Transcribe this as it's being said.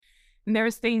And there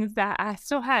was things that I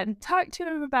still hadn't talked to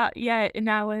him about yet. And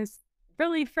I was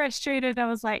really frustrated. I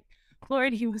was like,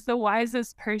 Lord, he was the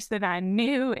wisest person I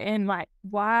knew. And like,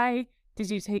 why did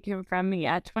you take him from me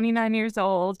at 29 years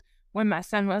old when my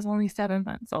son was only 7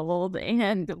 months old?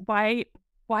 And why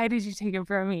did you take him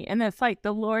from me? And it's like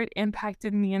the Lord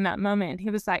impacted me in that moment. He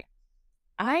was like,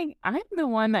 I'm the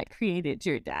one that created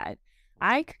your dad.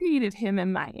 I created him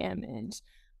in my image.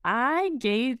 I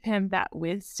gave him that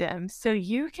wisdom. So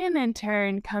you can in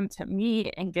turn come to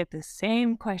me and get the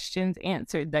same questions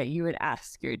answered that you would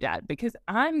ask your dad, because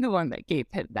I'm the one that gave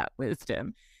him that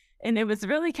wisdom. And it was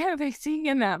really convicting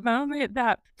in that moment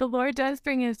that the Lord does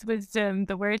bring his wisdom.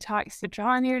 The word talks to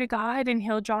draw near to God and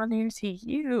he'll draw near to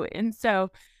you. And so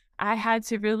I had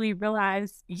to really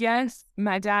realize, yes,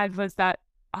 my dad was that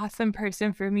awesome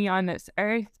person for me on this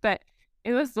earth, but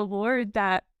it was the Lord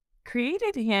that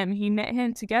created him. He knit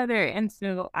him together. And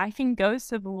so I can go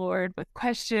to the Lord with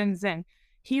questions and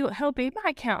he'll be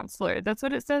my counselor. That's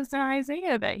what it says in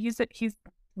Isaiah, that he's a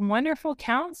wonderful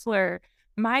counselor,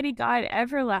 mighty God,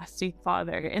 everlasting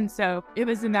Father. And so it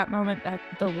was in that moment that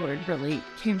the Lord really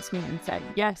came to me and said,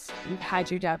 yes, you've had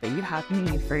your dad, but you have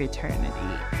me for eternity.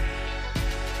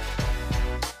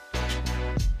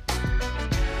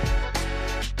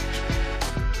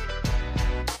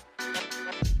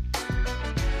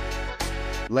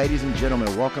 Ladies and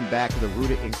gentlemen, welcome back to the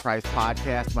Rooted in Christ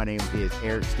podcast. My name is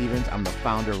Eric Stevens. I'm the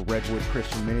founder of Redwood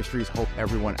Christian Ministries. Hope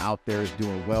everyone out there is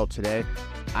doing well today.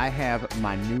 I have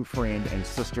my new friend and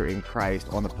sister in Christ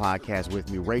on the podcast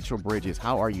with me, Rachel Bridges.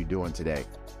 How are you doing today?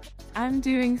 I'm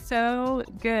doing so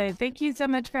good. Thank you so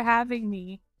much for having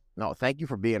me. No, thank you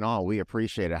for being on. We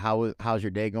appreciate it. How's your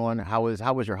day going? How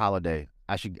was your holiday?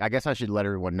 I guess I should let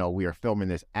everyone know we are filming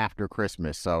this after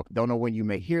Christmas, so don't know when you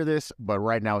may hear this, but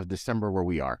right now it's December where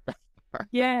we are.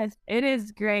 Yes, it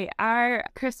is great. Our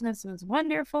Christmas was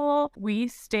wonderful. We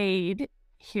stayed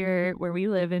here where we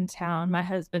live in town. My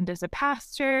husband is a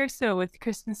pastor, so with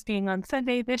Christmas being on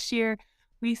Sunday this year,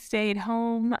 we stayed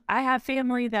home. I have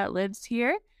family that lives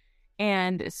here,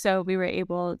 and so we were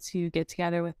able to get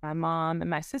together with my mom, and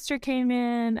my sister came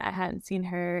in. I hadn't seen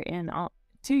her in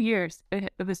 2 years. It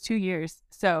was 2 years.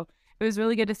 So it was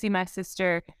really good to see my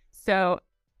sister. So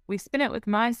we spent it with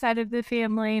my side of the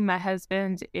family. My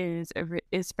husband is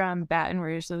from Baton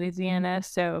Rouge, Louisiana.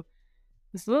 So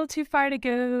it was a little too far to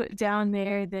go down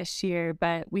there this year,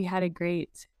 but we had a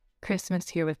great Christmas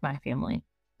here with my family.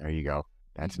 There you go.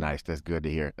 That's nice. That's good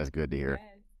to hear. That's good to hear.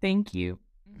 Yes. Thank you.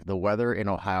 The weather in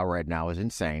Ohio right now is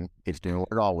insane. It's doing what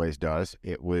it always does.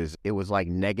 It was like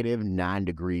 -9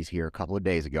 degrees here a couple of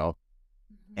days ago.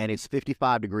 And it's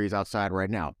 55 degrees outside right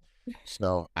now.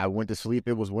 So I went to sleep.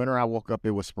 It was winter. I woke up.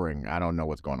 It was spring. I don't know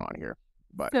what's going on here.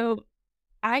 But So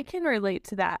I can relate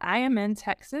to that. I am in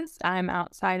Texas. I'm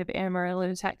outside of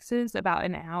Amarillo, Texas, about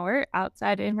an hour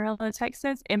outside Amarillo,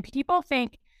 Texas. And people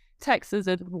think Texas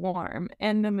is warm.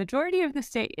 And the majority of the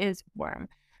state is warm.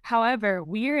 However,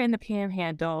 we're in the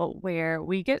Panhandle where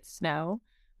we get snow.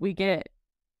 We get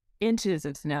inches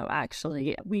of snow,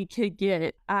 actually. We could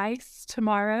get ice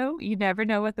tomorrow. You never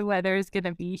know what the weather is going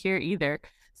to be here either.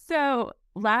 So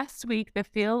last week, the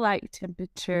feel like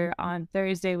temperature on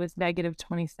Thursday was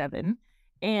 -27.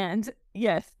 And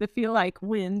yes, the feel like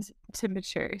wind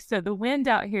temperature. So the wind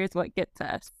out here is what gets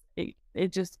us.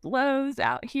 It just blows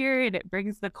out here and it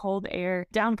brings the cold air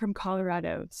down from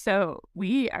Colorado. So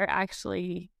we are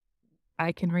actually,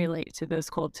 I can relate to those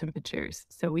cold temperatures.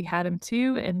 So we had them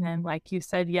too. And then, like you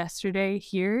said yesterday,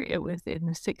 here it was in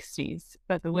the 60s,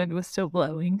 but the wind was still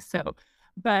blowing. So,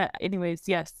 but anyways,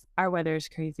 yes, our weather is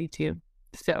crazy too.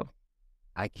 So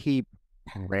I keep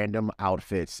random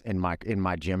outfits in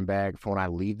my gym bag for when I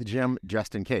leave the gym,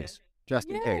 just in case.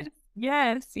 In case.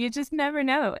 Yes, you just never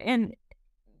know. And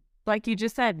like you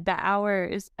just said, the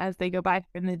hours as they go by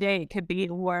in the day, it could be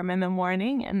warm in the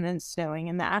morning and then snowing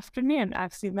in the afternoon.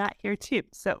 I've seen that here too.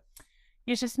 So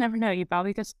you just never know. You've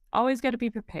always got to be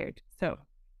prepared. So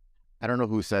I don't know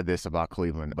who said this about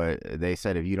Cleveland, but they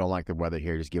said if you don't like the weather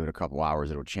here, just give it a couple hours,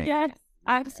 it'll change. yes,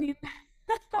 I've seen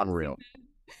Unreal.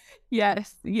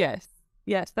 Yes.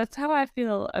 That's how I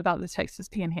feel about the Texas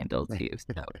Panhandle too.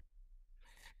 So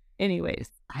anyways.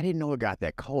 I didn't know it got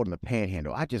that cold in the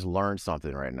Panhandle. I just learned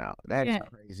something right now. That's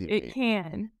crazy. It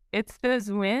can. It's those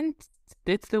winds.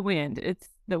 It's the wind.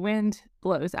 The wind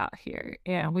blows out here.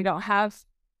 And we don't have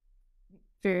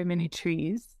very many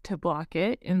trees to block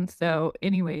it. And so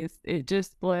anyways, it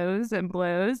just blows and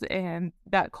blows. And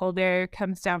that cold air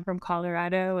comes down from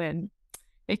Colorado and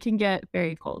it can get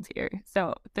very cold here.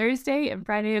 So Thursday and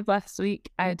Friday of last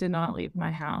week, I did not leave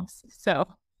my house. So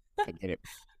I get it.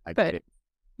 I get it.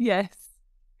 Yes.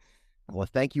 Well,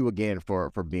 thank you again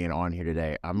for being on here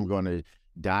today. I'm going to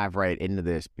dive right into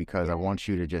this because I want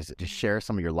you to just to share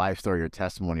some of your life story, your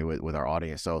testimony with our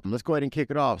audience. So let's go ahead and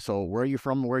kick it off. So where are you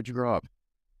from? Where'd you grow up?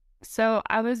 So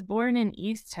I was born in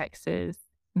East Texas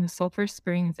in the Sulphur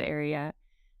Springs area.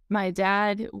 My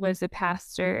dad was a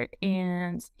pastor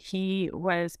and he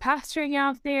was pastoring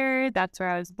out there. That's where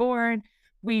I was born.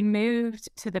 We moved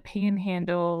to the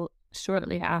Panhandle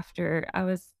shortly after. I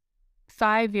was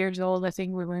 5 years old, I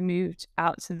think, when we moved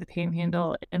out to the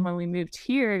Panhandle. And when we moved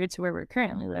here to where we're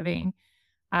currently living,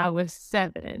 I was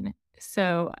 7.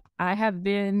 So I have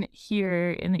been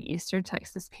here in the Eastern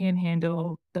Texas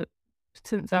Panhandle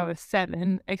since I was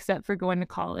 7, except for going to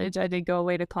college. I did go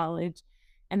away to college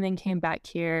and then came back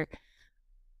here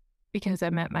because I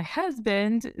met my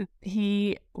husband.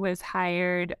 He was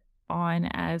hired on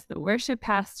as the worship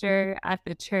pastor at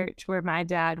the church where my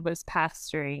dad was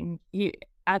pastoring.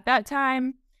 At that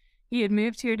time, he had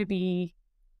moved here to be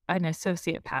an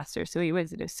associate pastor. So he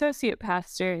was an associate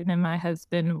pastor, and then my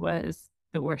husband was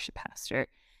the worship pastor.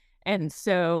 And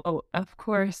so, of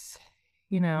course,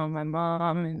 my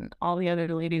mom and all the other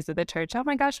ladies of the church, oh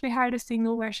my gosh, we hired a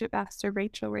single worship pastor,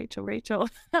 Rachel.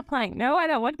 I'm like, no, I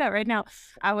don't want that right now.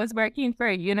 I was working for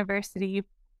a university,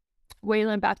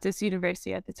 Wayland Baptist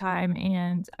University at the time,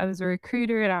 and I was a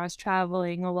recruiter and I was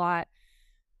traveling a lot.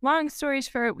 Long story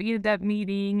short, we ended up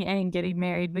meeting and getting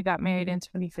married. We got married in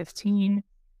 2015.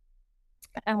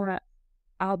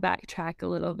 I'll backtrack a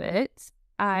little bit.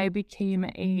 I became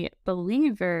a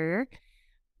believer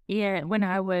when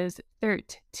I was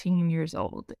 13 years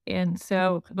old. And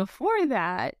so before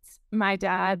that, my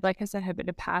dad, like I said, had been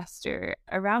a pastor.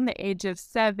 Around the age of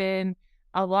 7,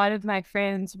 a lot of my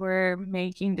friends were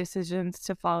making decisions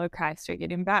to follow Christ or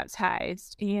getting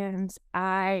baptized. And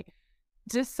I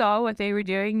just saw what they were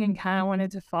doing and kind of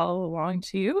wanted to follow along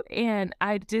too. And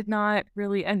I did not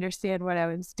really understand what I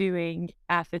was doing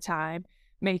at the time,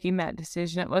 making that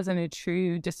decision. It wasn't a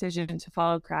true decision to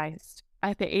follow Christ.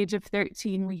 At the age of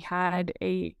 13, we had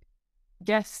a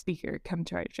guest speaker come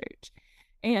to our church.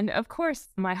 And of course,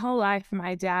 my whole life,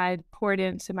 my dad poured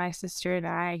into my sister and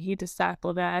I. He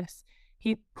discipled us.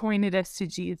 He pointed us to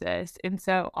Jesus. And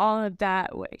so all of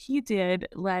that, what he did,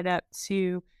 led up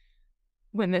to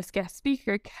when this guest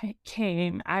speaker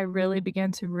came, I really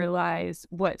began to realize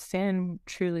what sin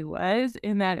truly was,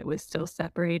 and that it was still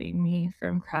separating me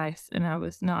from Christ. And I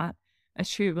was not a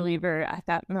true believer at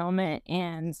that moment.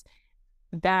 And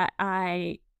that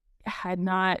I had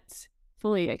not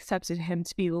fully accepted him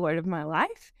to be Lord of my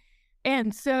life.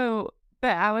 And so,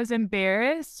 but I was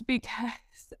embarrassed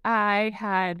because I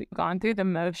had gone through the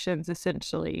motions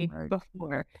essentially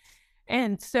before.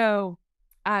 And so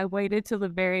I waited till the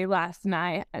very last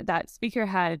night. That speaker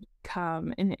had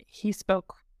come and he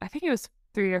spoke, I think it was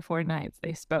 3 or 4 nights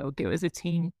they spoke. It was a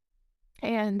team.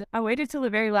 And I waited till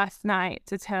the very last night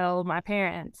to tell my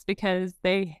parents because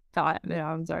they thought that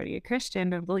I was already a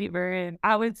Christian, a believer. And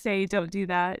I would say, don't do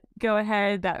that. Go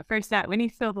ahead that first night when you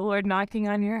feel the Lord knocking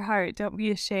on your heart, don't be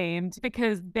ashamed,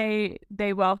 because they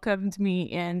welcomed me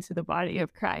into the body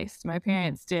of Christ. My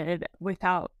parents did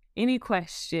without any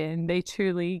question. They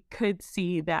truly could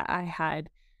see that I had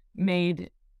made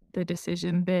the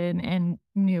decision then and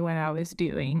knew what I was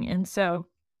doing. And so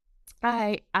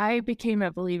I became a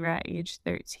believer at age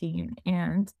 13,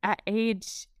 and at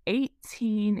age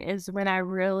 18 is when I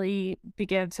really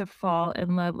began to fall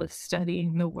in love with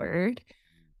studying the Word.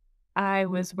 I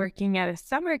was working at a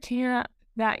summer camp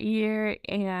that year,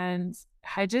 and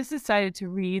I just decided to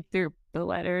read through the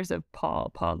letters of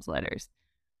Paul's letters.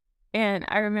 And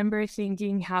I remember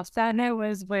thinking how sad I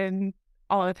was when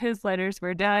all of his letters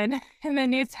were done in the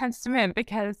New Testament,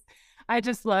 because I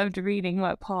just loved reading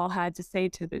what Paul had to say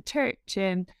to the church,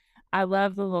 and I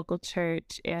love the local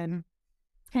church. And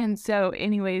so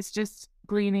anyways, just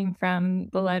gleaning from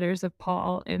the letters of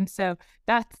Paul. And so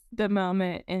that's the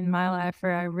moment in my life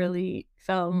where I really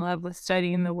fell in love with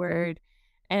studying the Word.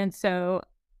 And so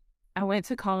I went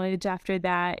to college after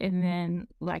that. And then,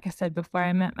 like I said before,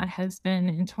 I met my husband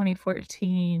in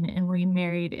 2014 and we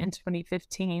married in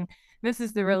 2015. This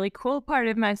is the really cool part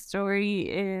of my story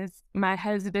is my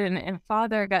husband and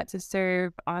father got to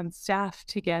serve on staff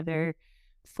together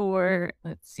for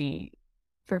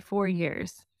 4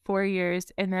 years. 4 years.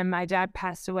 And then my dad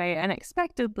passed away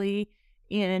unexpectedly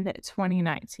in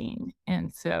 2019.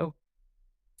 And so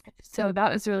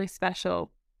that was a really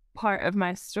special part of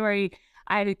my story.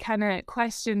 I had kind of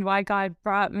questioned why God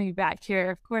brought me back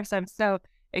here. Of course, I'm so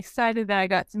excited that I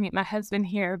got to meet my husband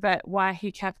here, but why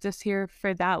he kept us here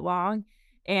for that long.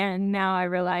 And now I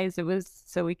realize it was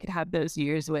so we could have those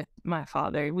years with my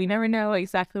father. We never know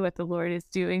exactly what the Lord is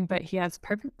doing, but he has a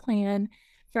perfect plan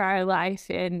for our life.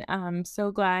 And I'm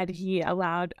so glad he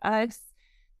allowed us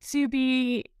to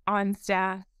be on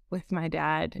staff with my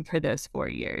dad for those 4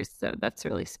 years. So that's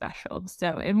really special. So,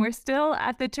 and we're still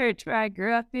at the church where I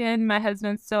grew up in. My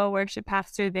husband's still a worship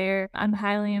pastor there. I'm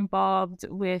highly involved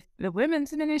with the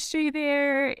women's ministry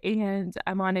there, and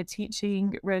I'm on a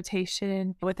teaching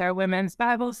rotation with our women's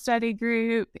Bible study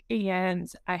group,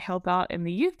 and I help out in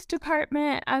the youth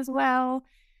department as well.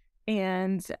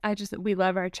 And we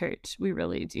love our church. We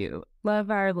really do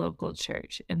love our local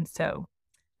church. And so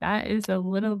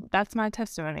that's my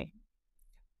testimony.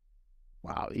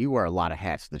 Wow, you wear a lot of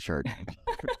hats to the church.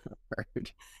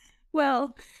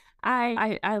 Well,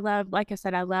 I love, like I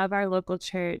said, I love our local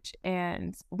church,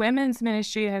 and women's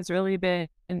ministry has really been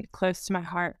close to my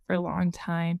heart for a long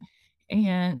time.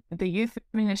 And the youth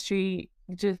ministry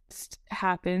just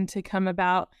happened to come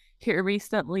about here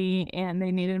recently, and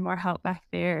they needed more help back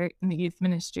there in the youth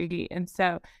ministry. And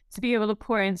so to be able to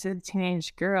pour into the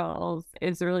teenage girls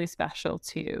is really special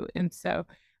too. And so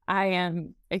I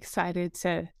am excited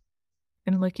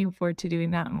and looking forward to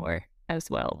doing that more as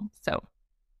well. So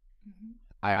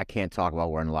I can't talk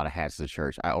about wearing a lot of hats to the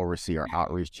church. I oversee our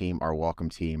outreach team, our welcome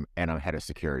team, and I'm head of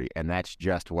security. And that's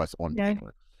just what's on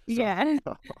paper. Yeah.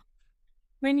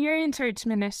 When you're in church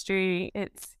ministry,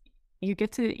 you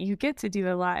get to do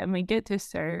a lot, and we get to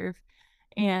serve.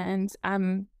 And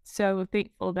I'm so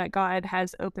thankful that God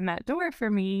has opened that door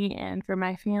for me and for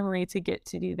my family to get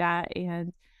to do that.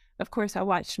 And of course, I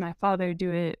watched my father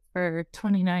do it for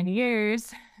 29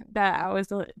 years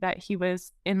that he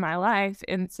was in my life.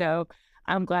 And so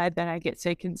I'm glad that I get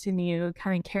to continue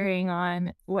kind of carrying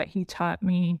on what he taught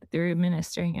me through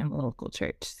ministering in the local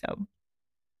church. So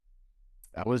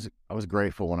I was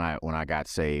grateful when I got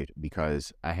saved,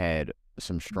 because I had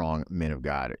some strong men of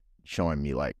God showing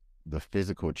me, like, the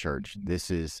physical church.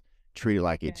 This is treated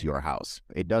like it's your house.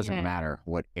 It doesn't matter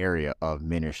what area of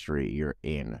ministry you're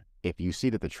in. If you see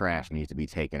that the trash needs to be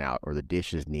taken out or the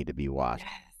dishes need to be washed,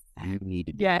 you need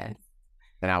to do that.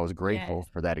 And I was grateful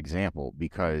for that example,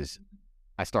 because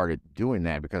I started doing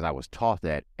that because I was taught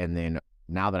that. And then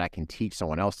now that I can teach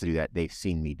someone else to do that, they've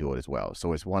seen me do it as well.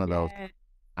 So it's one of those,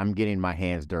 I'm getting my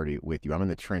hands dirty with you. I'm in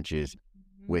the trenches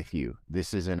with you.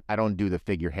 This isn't, I don't do the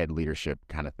figurehead leadership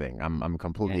kind of thing. I'm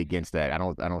completely against that. I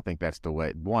don't think that's the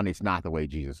way. One, it's not the way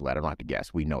Jesus led. I don't have to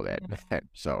guess. We know that.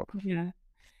 So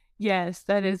yes,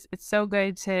 it's so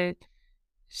good to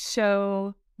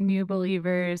show new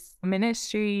believers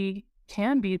ministry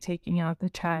can be taking out the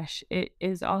trash. It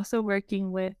is also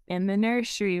working with in the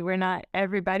nursery, where not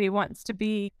everybody wants to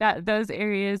be, that those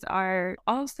areas are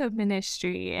also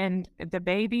ministry, and the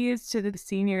babies to the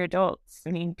senior adults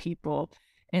need people.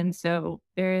 And so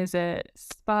there is a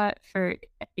spot for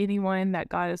anyone that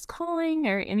God is calling,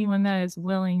 or anyone that is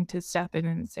willing to step in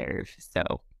and serve. So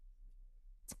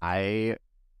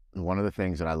one of the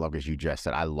things that I love is, you just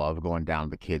said, I love going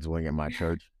down the kids wing at my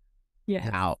church.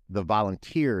 Now, the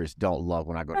volunteers don't love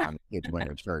when I go down the kids wing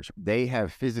at church. They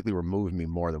have physically removed me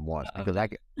more than once, because I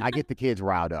get the kids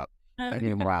riled up. I get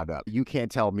them riled up. You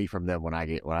can't tell me from them when I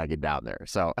get down there.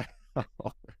 So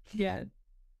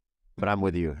but I'm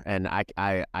with you, and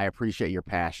I appreciate your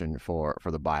passion for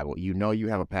the Bible. You know, you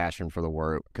have a passion for the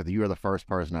Word, because you are the first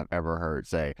person I've ever heard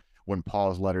say, when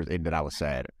Paul's letters ended, I was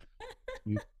sad.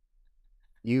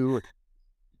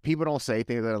 People don't say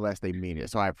things unless they mean it.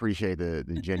 So I appreciate the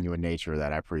genuine nature of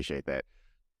that. I appreciate that.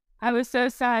 I was so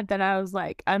sad that I was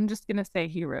like, I'm just going to say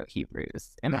he wrote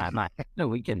Hebrews. And I'm like, no,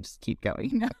 we can just keep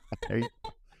going.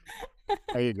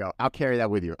 There you go. I'll carry that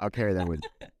with you. I'm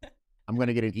going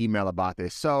to get an email about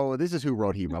this. So this is who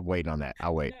wrote Hebrews. I'm waiting on that.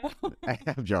 I'll wait. No.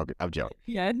 I'm joking.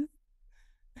 Yes.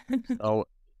 So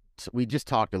we just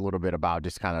talked a little bit about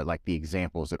just kind of like the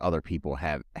examples that other people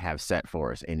have set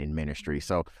for us in ministry.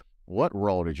 So what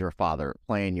role did your father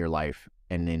play in your life,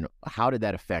 and then how did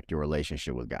that affect your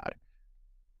relationship with God?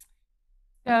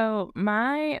 So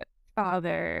my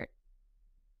father,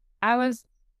 I was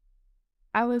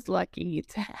lucky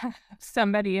to have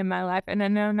somebody in my life, and I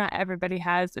know not everybody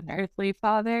has an earthly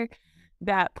father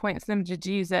that points them to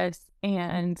Jesus,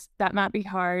 and that might be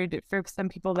hard for some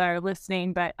people that are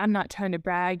listening, but I'm not trying to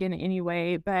brag in any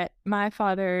way. But my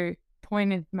father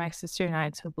pointed my sister and I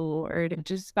to the Lord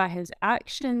just by his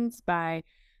actions, by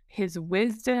his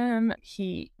wisdom.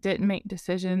 He didn't make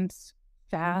decisions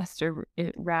fast or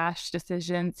rash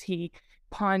decisions. He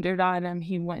pondered on them.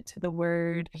 He went to the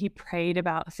Word. He prayed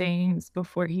about things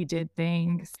before he did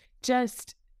things.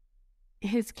 Just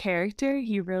his character,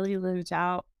 he really lived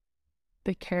out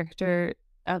the character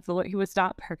of the Lord. He was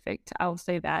not perfect. I will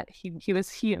say that. He was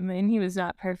human. He was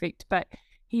not perfect, but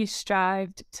he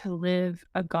strived to live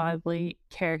a godly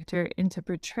character and to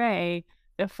portray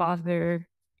a father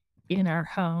in our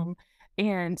home.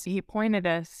 And he pointed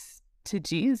us to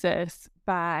Jesus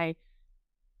by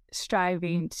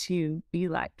striving to be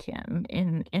like him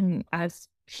in as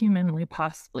humanly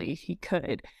possibly he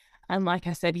could. And like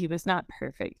I said, he was not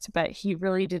perfect, but he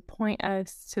really did point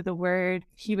us to the word.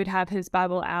 He would have his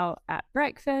Bible out at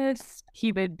breakfast.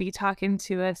 He would be talking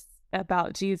to us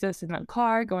about Jesus in the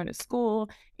car, going to school.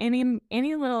 Any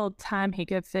little time he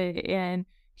could fit in,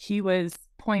 he was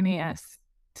pointing us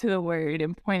to the word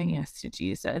and pointing us to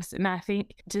Jesus. And I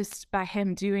think just by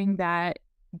him doing that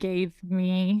gave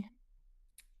me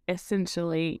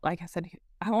essentially, like I said,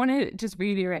 I want to just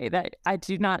reiterate that I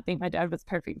do not think my dad was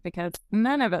perfect, because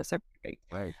none of us are perfect.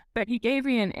 Right. But he gave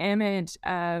me an image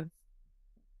of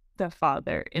the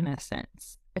father in a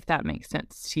sense, if that makes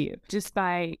sense to you, just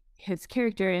by his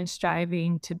character and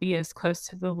striving to be as close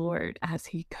to the Lord as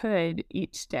he could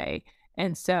each day.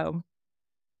 And so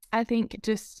I think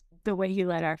just the way he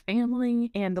led our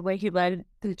family and the way he led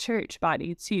the church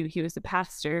body too. He was a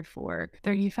pastor for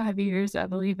 35 years, I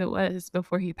believe it was,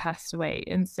 before he passed away.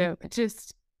 And so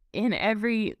just in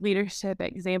every leadership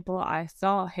example I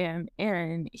saw him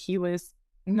in, he was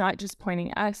not just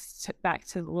pointing us back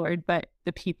to the Lord, but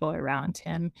the people around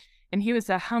him. And he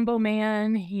was a humble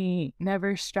man. He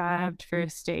never strived for a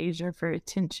stage or for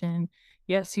attention.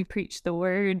 Yes, he preached the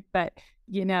word, but,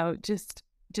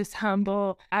 just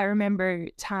humble. I remember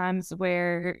times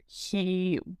where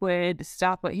he would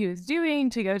stop what he was doing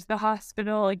to go to the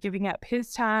hospital, giving up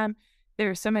his time. There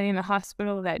was somebody in the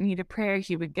hospital that needed prayer,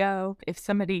 he would go. If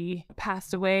somebody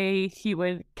passed away, he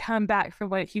would come back from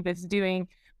what he was doing.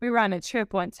 We were on a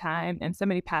trip one time and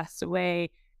somebody passed away,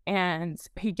 and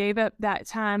he gave up that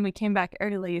time. We came back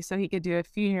early so he could do a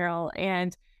funeral.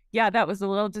 And yeah, that was a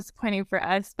little disappointing for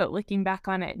us, but looking back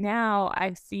on it now,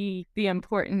 I see the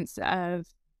importance of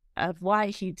why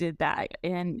he did that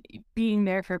and being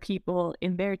there for people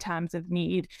in their times of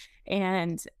need.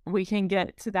 And we can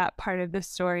get to that part of the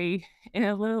story in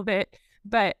a little bit,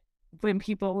 but when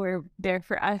people were there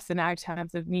for us in our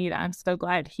times of need, I'm so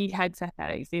glad he had set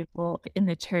that example in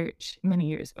the church many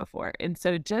years before. And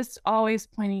so just always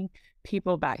pointing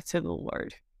people back to the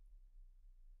Lord.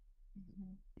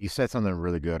 You said something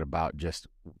really good about just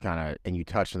kind of, and you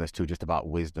touched on this too, just about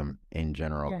wisdom in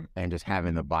general, Yeah. and just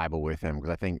having the Bible with him.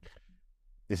 Because I think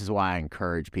this is why I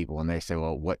encourage people when they say,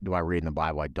 well, what do I read in the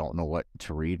Bible? I don't know what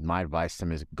to read. My advice to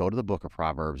them is go to the book of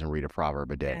Proverbs and read a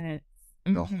proverb a day.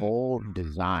 Yes. The whole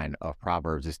design of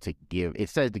Proverbs is to give, it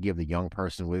says to give the young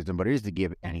person wisdom, but it is to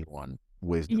give anyone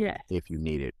wisdom if you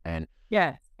need it. And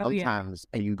sometimes,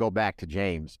 and you go back to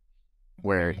James,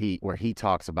 where he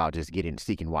talks about just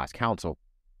seeking wise counsel.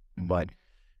 But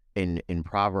in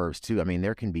Proverbs too, I mean,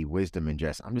 there can be wisdom in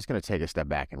just, I'm just going to take a step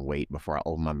back and wait before I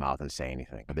open my mouth and say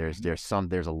anything.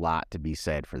 There's a lot to be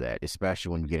said for that,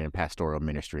 especially when you get in pastoral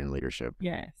ministry and leadership.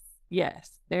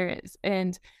 Yes, there is.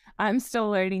 And I'm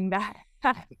still learning that.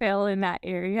 I fail in that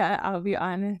area, I'll be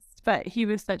honest. But he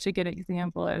was such a good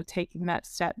example of taking that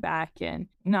step back and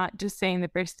not just saying the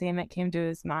first thing that came to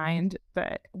his mind,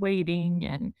 but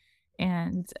waiting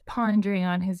and pondering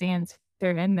on his answer.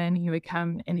 And then he would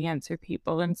come and answer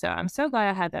people. And so I'm so glad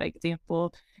I had that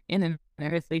example in an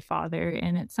earthly father.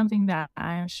 And it's something that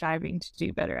I'm striving to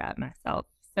do better at myself.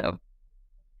 So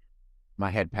my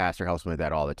head pastor helps me with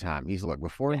that all the time. He's like,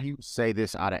 before you say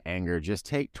this out of anger, just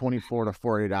take 24 to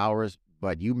 48 hours,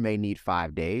 but you may need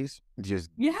 5 days.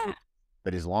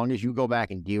 But as long as you go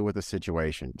back and deal with the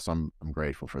situation, so I'm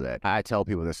grateful for that. I tell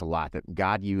people this a lot, that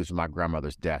God used my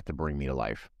grandmother's death to bring me to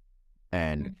life.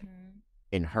 And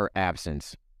in her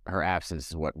absence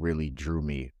is what really drew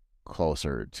me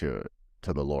closer to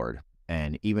the Lord.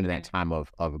 And even in that time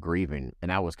of grieving, and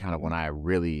that was kind of when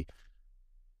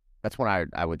that's when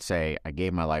I would say I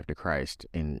gave my life to Christ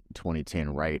in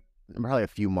 2010, right? Probably a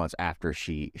few months after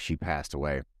she passed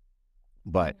away.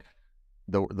 But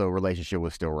the relationship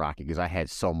was still rocky because I had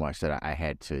so much that I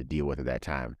had to deal with at that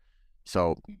time.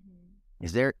 So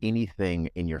is there anything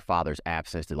in your father's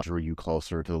absence that drew you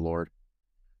closer to the Lord?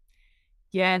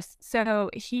 Yes. So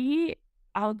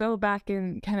I'll go back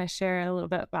and kind of share a little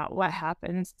bit about what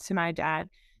happened to my dad.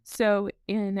 So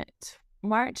in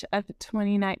March of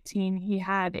 2019, he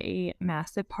had a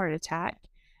massive heart attack,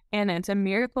 and it's a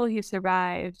miracle he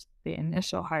survived the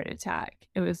initial heart attack.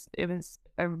 It was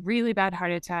a really bad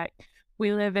heart attack.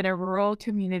 We live in a rural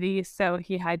community, so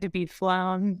he had to be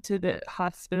flown to the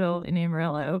hospital in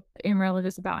Amarillo. Amarillo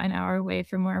is about an hour away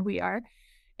from where we are.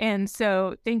 And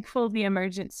so thankful the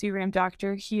emergency room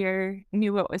doctor here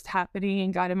knew what was happening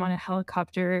and got him on a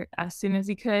helicopter as soon as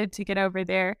he could to get over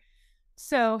there.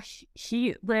 So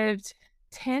he lived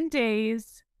 10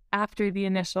 days after the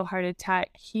initial heart attack,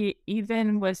 he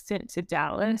even was sent to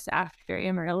Dallas after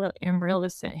Amarillo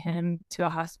sent him to a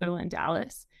hospital in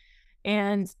Dallas.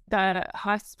 And the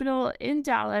hospital in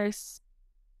Dallas,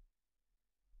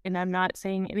 and I'm not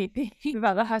saying anything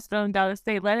about the hospital in Dallas,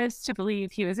 they led us to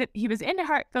believe he was in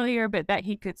heart failure, but that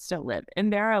he could still live.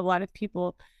 And there are a lot of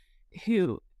people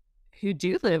who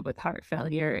do live with heart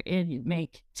failure and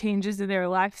make changes in their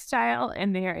lifestyle,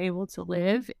 and they are able to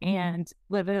live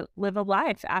a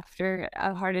life after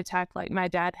a heart attack like my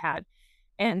dad had.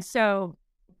 And so,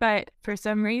 but for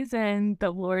some reason, the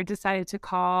Lord decided to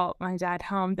call my dad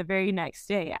home the very next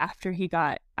day after he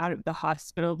got out of the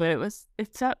hospital. But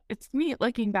it's me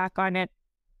looking back on it.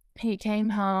 He came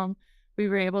home. We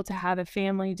were able to have a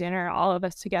family dinner, all of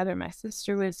us together. My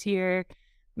sister was here,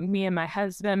 me and my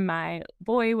husband. My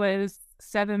boy was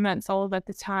 7 months old at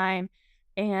the time.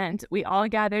 And we all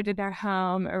gathered in our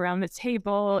home around the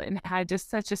table and had just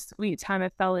such a sweet time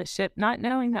of fellowship, not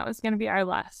knowing that was going to be our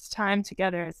last time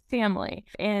together as family.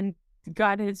 And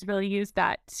God has really used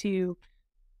that to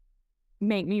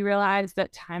make me realize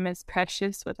that time is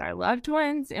precious with our loved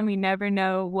ones, and we never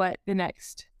know what the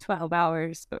next 12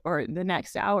 hours or the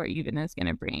next hour even is going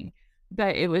to bring.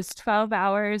 But it was 12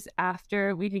 hours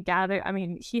after we had gathered. I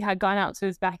mean, he had gone out to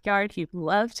his backyard. He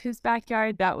loved his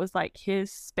backyard. That was like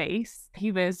his space.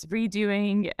 He was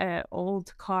redoing an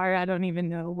old car. I don't even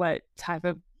know what type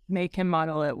of make and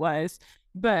model it was,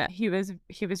 but he was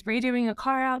redoing a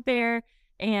car out there,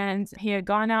 and he had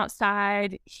gone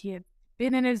outside. He had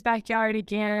been in his backyard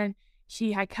again.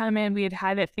 He had come in. We had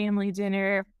had a family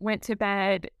dinner, went to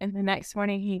bed, and the next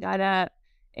morning he got up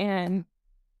and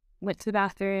went to the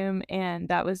bathroom, and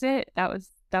that was it. That was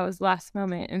the last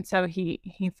moment. And so he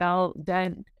fell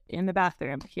dead in the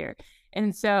bathroom here.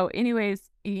 And so anyways,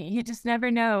 you just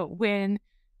never know when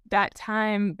that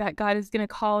time that God is going to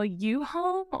call you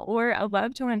home or a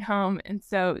loved one home. And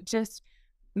so just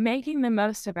making the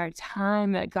most of our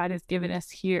time that God has given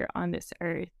us here on this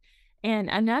earth. And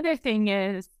another thing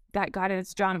is that God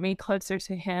has drawn me closer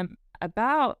to him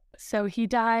about, so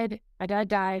my dad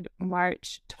died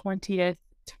March 20th,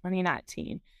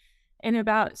 2019. And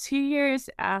about 2 years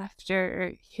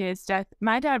after his death,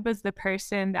 my dad was the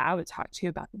person that I would talk to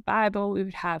about the Bible. We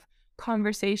would have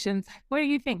conversations. What do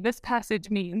you think this passage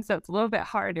means? So it's a little bit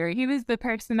harder. He was the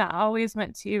person that I always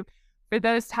went to for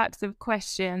those types of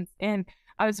questions. And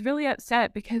I was really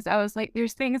upset because I was like,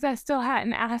 there's things I still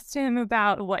hadn't asked him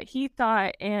about what he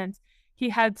thought. And he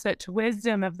had such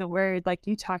wisdom of the word, like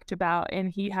you talked about,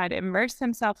 and he had immersed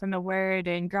himself in the word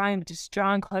and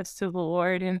drawn close to the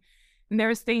Lord. And there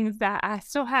was things that I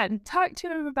still hadn't talked to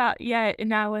him about yet.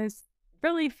 And I was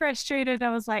really frustrated.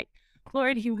 I was like,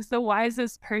 Lord, he was the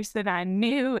wisest person I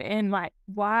knew. And like,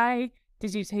 why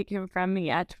did you take him from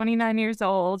me at 29 years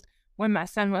old when my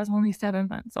son was only 7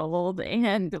 months old?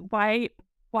 And why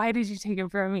did you take him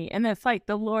from me? And it's like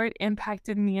the Lord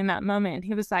impacted me in that moment.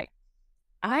 He was like,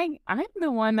 I'm the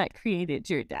one that created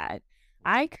your dad.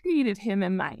 I created him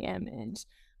in my image.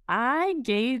 I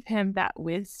gave him that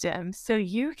wisdom so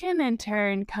you can in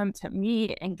turn come to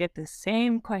me and get the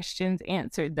same questions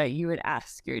answered that you would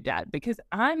ask your dad, because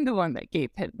I'm the one that gave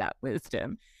him that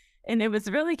wisdom. And it was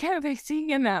really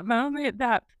convicting in that moment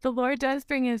that the Lord does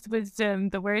bring his wisdom.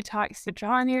 The word talks to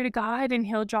draw near to God and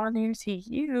he'll draw near to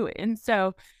you. And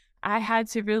so I had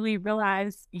to really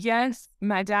realize, yes,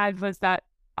 my dad was that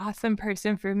awesome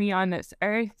person for me on this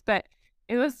earth, but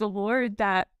it was the Lord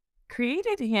that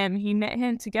created him. He knit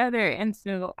him together. And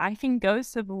so I can go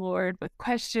to the Lord with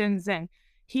questions and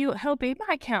he'll be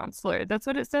my counselor. That's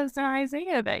what it says in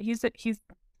Isaiah, that he's a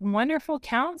wonderful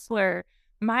counselor,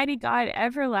 mighty God,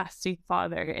 everlasting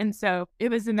Father. And so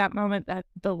it was in that moment that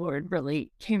the Lord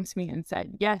really came to me and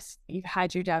said, yes, you've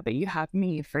had your dad, but you have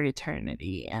me for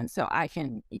eternity. And so I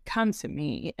can come to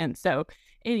me. And so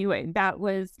anyway, that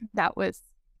was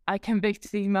a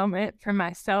convicting moment for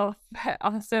myself, but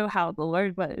also how the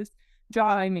Lord was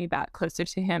drawing me back closer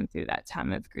to him through that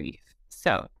time of grief.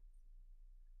 So.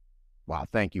 Wow,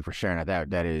 thank you for sharing that.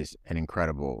 That is an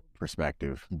incredible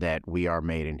perspective, that we are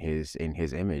made in his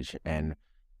image, and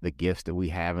the gifts that we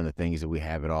have and the things that we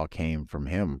have, it all came from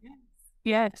him.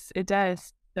 Yes, it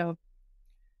does. So,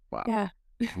 wow. Yeah.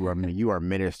 You are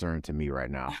ministering to me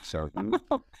right now. So,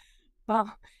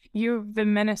 well, you've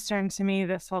been ministering to me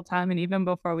this whole time, and even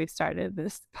before we started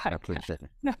this podcast. I appreciate it.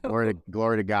 No.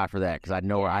 Glory to God for that, because I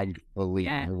know I believe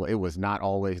it was not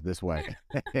always this way.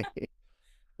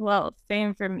 Well,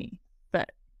 same for me, but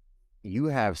you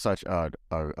have such a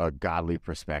godly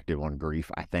perspective on grief.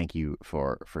 I thank you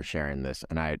for sharing this,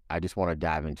 and I just want to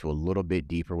dive into a little bit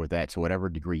deeper with that, to whatever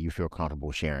degree you feel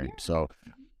comfortable sharing. So,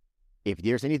 if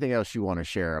there's anything else you want to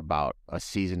share about a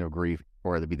season of grief,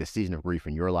 or it'll be the season of grief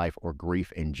in your life or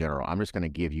grief in general, I'm just going to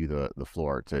give you the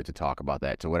floor to talk about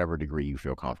that to whatever degree you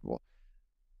feel comfortable.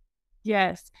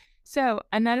 Yes. So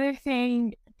another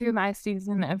thing through my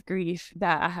season of grief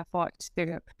that I have walked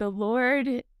through, the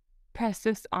Lord pressed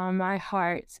this on my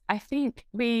heart. I think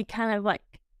we kind of like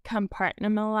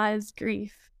compartmentalize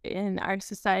grief in our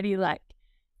society, like,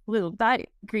 well, that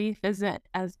grief isn't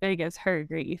as big as her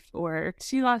grief, or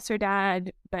she lost her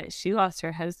dad, but she lost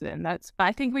her husband.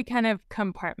 I think we kind of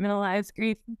compartmentalize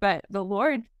grief, but the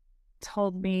Lord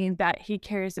told me that he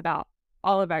cares about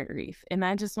all of our grief. And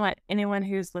I just want anyone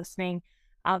who's listening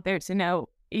out there to know,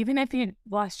 even if you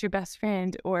lost your best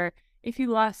friend, or if you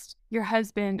lost your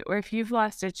husband, or if you've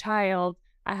lost a child,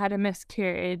 I had a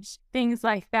miscarriage, things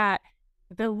like that,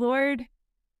 the Lord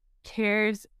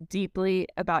cares deeply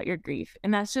about your grief.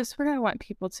 And that's just what I want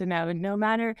people to know. No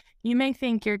matter, you may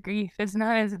think your grief is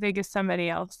not as big as somebody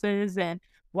else's, and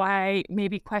why,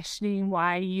 maybe questioning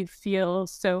why you feel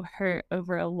so hurt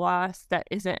over a loss that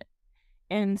isn't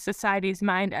in society's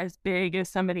mind as big as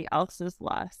somebody else's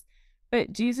loss.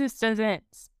 But Jesus doesn't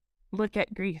look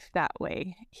at grief that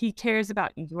way. He cares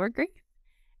about your grief,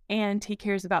 and he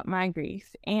cares about my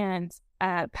grief. And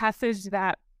a passage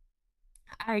that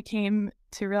I came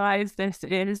to realize this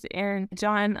is in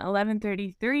John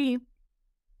 11:33,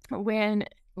 when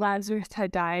Lazarus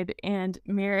had died and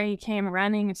Mary came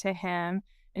running to him,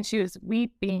 and she was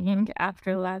weeping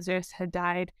after Lazarus had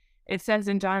died. It says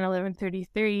in John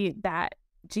 11:33 that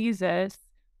Jesus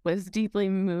was deeply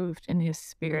moved in his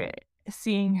spirit,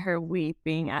 seeing her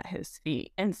weeping at his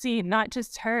feet. And see, not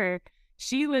just her,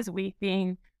 she was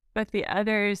weeping, but the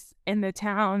others in the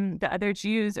town, the other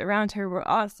Jews around her, were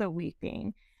also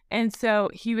weeping. And so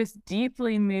he was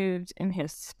deeply moved in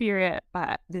his spirit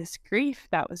by this grief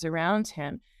that was around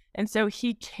him. And so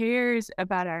he cares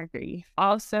about our grief.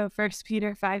 Also, 1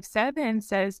 Peter 5:7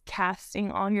 says,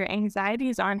 casting all your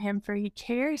anxieties on him, for he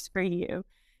cares for you.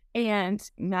 And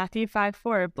Matthew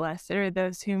 5:4, blessed are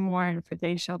those who mourn, for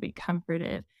they shall be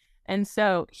comforted. And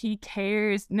so he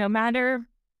cares, no matter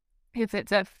if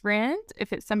it's a friend,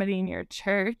 if it's somebody in your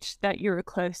church that you were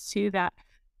close to that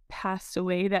passed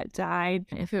away, that died,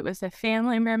 if it was a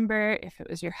family member, if it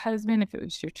was your husband, if it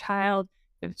was your child,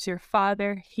 if it's your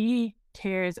father, he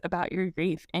cares about your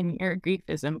grief, and your grief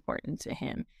is important to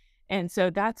him. And so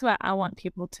that's what I want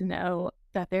people to know,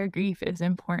 that their grief is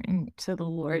important to the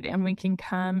Lord, and we can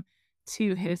come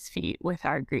to his feet with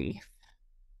our grief.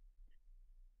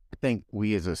 I think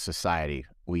we as a society,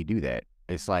 we do that.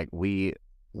 It's like we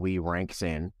rank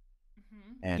sin,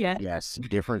 and yes,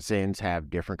 different sins have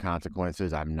different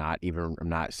consequences. I'm not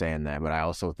saying that, but I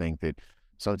also think that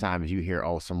sometimes you hear,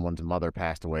 oh, someone's mother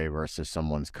passed away versus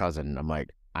someone's cousin. I'm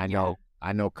like, I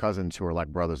know cousins who are like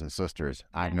brothers and sisters.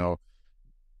 I know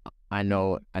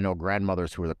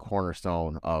grandmothers who are the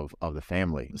cornerstone of the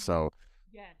family. So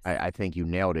I think you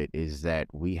nailed it, is that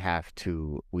we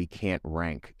can't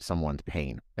rank someone's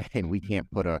pain, and we can't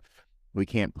put a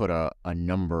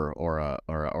number or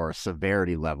a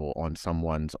severity level on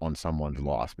someone's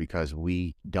loss, because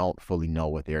we don't fully know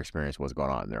what their experience was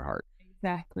going on in their heart.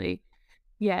 Exactly.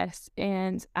 Yes.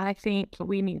 And I think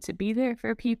we need to be there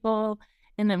for people,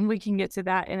 and then we can get to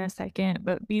that in a second,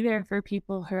 but be there for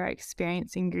people who are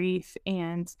experiencing grief,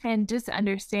 and just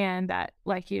understand that,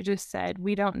 like you just said,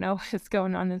 we don't know what's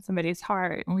going on in somebody's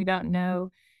heart. We don't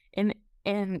know.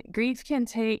 And grief can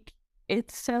take,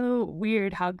 it's so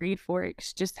weird how grief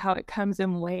works, just how it comes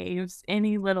in waves.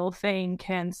 Any little thing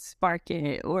can spark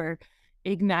it or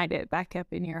ignite it back up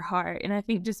in your heart. And I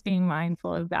think just being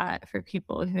mindful of that for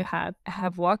people who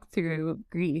have walked through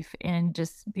grief, and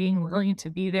just being willing to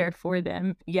be there for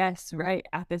them. Yes, right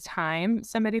at the time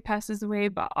somebody passes away,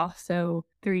 but also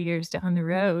 3 years down the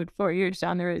road, 4 years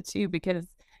down the road too, because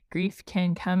grief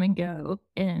can come and go,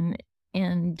 and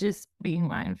just being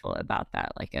mindful about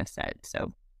that, like I said.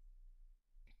 So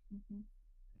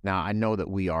now, I know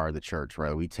that we are the church,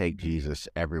 right? We take Jesus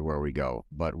everywhere we go,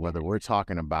 but whether we're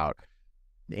talking about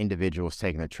the individuals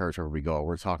taking the church wherever we go,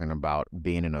 we're talking about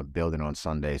being in a building on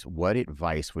Sundays. What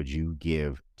advice would you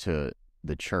give to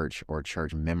the church or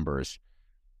church members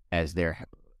as they're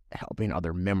helping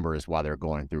other members while they're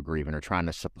going through grief, and are trying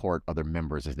to support other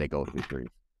members as they go through grief?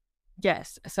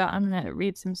 Yes. So I'm going to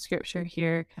read some scripture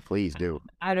here. Please do.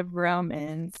 Out of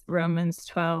Romans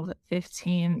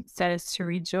 12:15 says to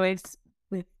rejoice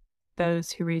with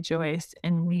those who rejoice,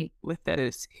 and weep with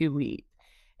those who weep.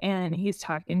 And he's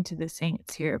talking to the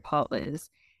saints here, Paul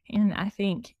is. And I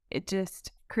think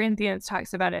Corinthians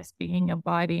talks about us being a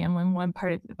body, and when one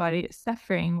part of the body is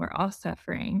suffering, we're all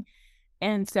suffering.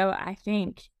 And so I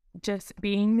think just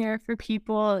being there for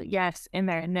people, yes, in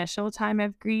their initial time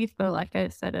of grief, but like I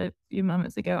said a few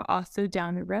moments ago, also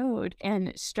down the road,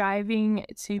 and striving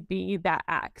to be that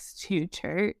Acts 2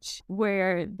 church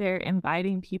where they're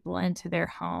inviting people into their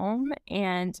home.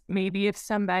 And maybe if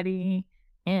somebody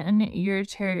in your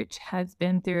church has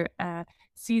been through a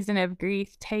season of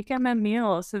grief, take them a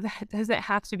meal so that it doesn't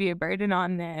have to be a burden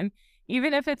on them.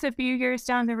 Even if it's a few years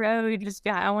down the road, just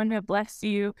I want to bless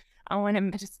you. I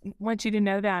want you to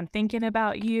know that I'm thinking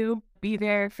about you. Be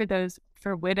there for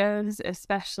for widows,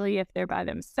 especially if they're by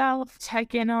themselves.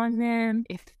 Check in on them.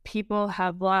 If people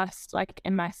have lost, like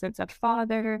in my sense, a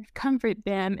father, comfort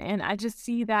them. And I just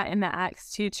see that in the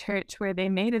Acts 2 church where they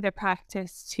made it a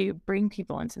practice to bring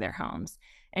people into their homes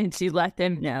and to let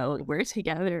them know we're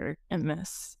together in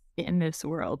this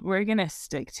world. We're gonna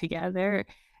stick together.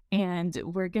 And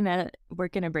we're gonna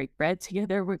break bread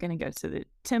together. We're gonna go to the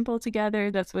temple together.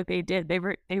 That's what they did. They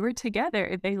were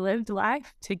together. They lived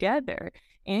life together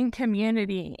in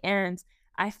community. And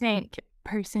I think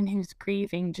person who's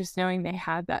grieving, just knowing they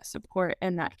have that support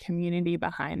and that community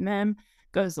behind them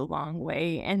goes a long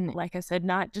way. And like I said,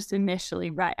 not just initially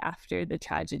right after the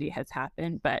tragedy has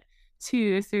happened, but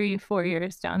 2, 3, 4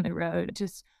 years down the road,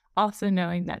 just also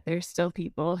knowing that there's still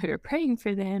people who are praying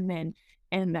for them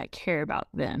and that care about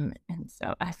them. And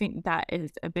so I think that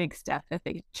is a big step that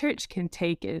the church can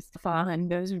take, is following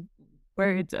those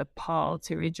words of Paul,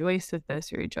 to rejoice with those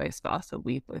who rejoice, but also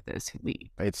weep with those who weep.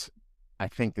 I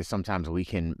think that sometimes we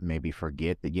can maybe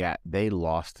forget that, yeah, they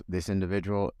lost this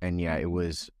individual, and yeah, it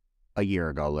was a year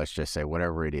ago, let's just say,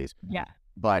 whatever it is. Yeah.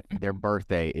 But their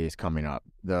birthday is coming up.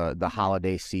 The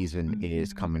holiday season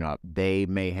is coming up. They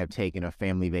may have taken a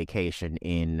family vacation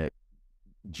in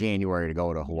January to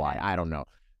go to Hawaii. I don't know.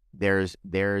 There's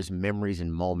memories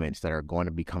and moments that are going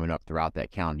to be coming up throughout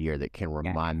that calendar year that can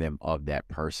remind them of that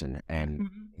person, and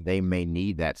they may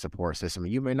need that support system.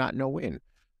 You may not know when.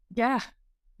 Yeah.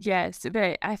 Yes.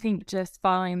 But I think just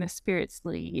following the Spirit's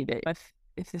lead,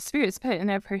 if the Spirit's putting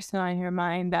a person on your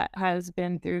mind that has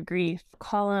been through grief,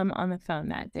 call them on the phone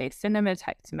that day, send them a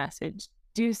text message,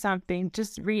 do something,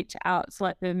 just reach out to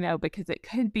let them know, because it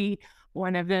could be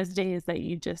one of those days that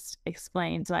you just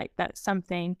explained, like that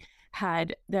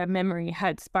the memory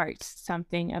had sparked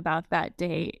something about that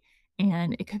day.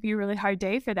 And it could be a really hard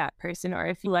day for that person. Or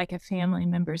if you like a family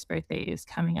member's birthday is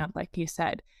coming up, like you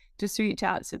said, just reach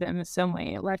out to them in some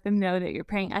way, let them know that you're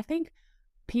praying. I think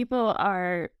people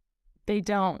they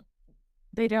don't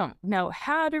know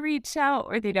how to reach out,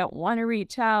 or they don't want to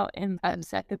reach out and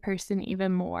upset the person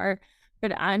even more.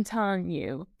 But I'm telling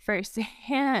you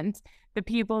firsthand, the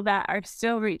people that are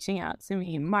still reaching out to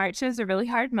me, March is a really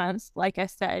hard month. Like I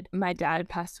said, my dad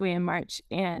passed away in March,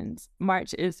 and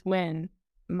March is when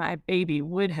my baby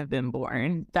would have been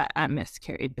born, that I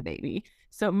miscarried the baby.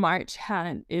 So March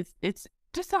it's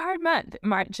just a hard month,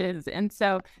 March is. And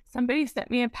so somebody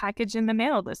sent me a package in the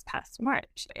mail this past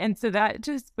March. And so it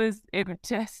just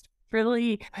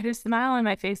really put a smile on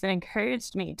my face and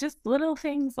encouraged me. Just little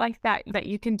things like that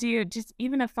you can do, just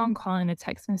even a phone call and a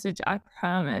text message, I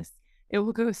promise it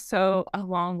will go a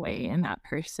long way in that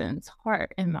person's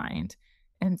heart and mind.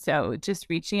 And so just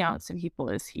reaching out to people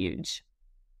is huge.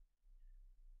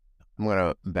 I'm going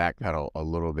to backpedal a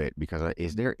little bit, because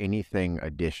is there anything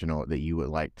additional that you would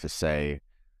like to say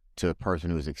to a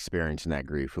person who's experiencing that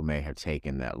grief, who may have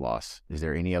taken that loss? Is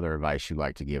there any other advice you'd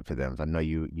like to give to them? I know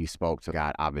you spoke to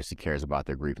God obviously cares about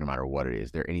their grief no matter what it is.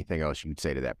 Is there anything else you'd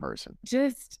say to that person?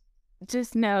 Just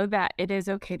know that it is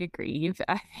okay to grieve.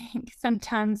 I think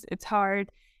sometimes it's hard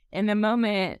in the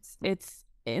moment. It's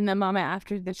in the moment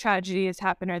after the tragedy has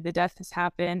happened or the death has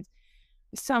happened.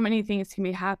 So many things can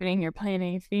be happening. You're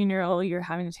planning a funeral, you're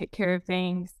having to take care of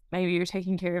things. Maybe you're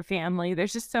taking care of family.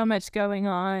 There's just so much going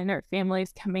on, or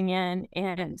families coming in,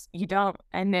 and you don't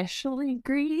initially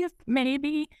grieve,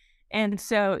 maybe. And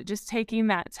so just taking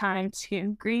that time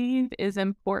to grieve is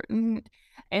important,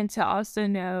 and to also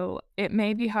know it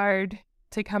may be hard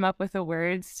to come up with the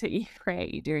words to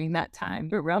pray during that time.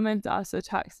 But Romans also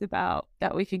talks about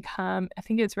that we can come, I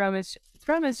think it's Romans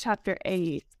chapter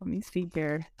 8. Let me see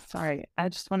here. Sorry, I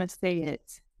just want to say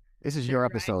it. This is your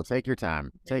episode. Right. Take your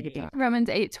time. Romans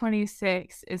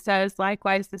 8:26. It says,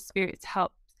 likewise, the Spirit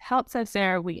helps us in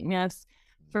our weakness,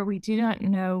 for we do not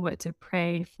know what to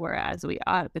pray for as we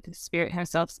ought, but the Spirit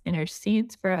himself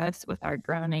intercedes for us with our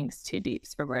groanings too deep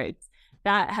for words.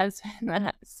 That has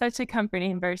been such a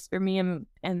comforting verse for me in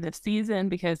the season,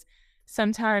 because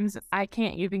sometimes I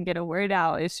can't even get a word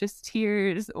out. It's just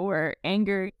tears or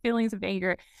anger, feelings of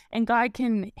anger, and God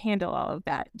can handle all of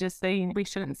that. Just saying we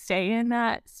shouldn't stay in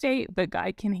that state, but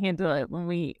God can handle it when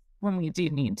we do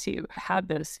need to have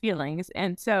those feelings.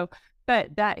 And so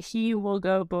but that he will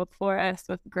go before us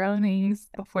with groanings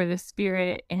before the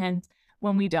Spirit and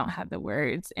when we don't have the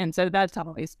words. And so that's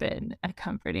always been a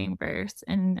comforting verse.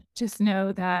 And just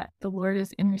know that the Lord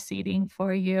is interceding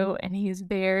for you and he's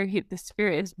there. The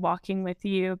Spirit is walking with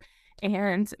you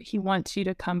and he wants you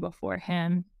to come before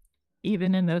him,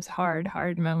 even in those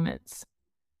hard moments.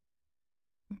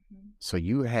 So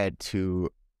you had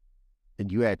two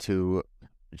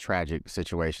tragic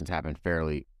situations happen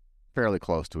fairly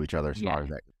close to each other as far as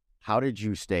that. How did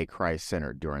you stay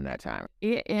Christ-centered during that time?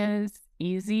 It is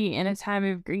easy in a time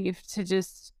of grief to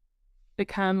just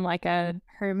become like a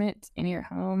hermit in your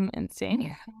home and stay in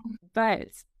your home. But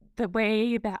the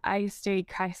way that I stayed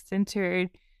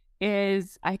Christ-centered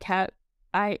is I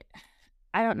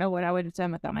don't know what I would have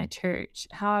done without my church,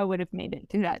 how I would have made it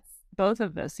through both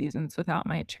of those seasons without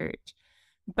my church.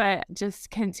 But just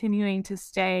continuing to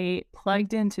stay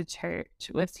plugged into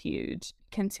church was huge.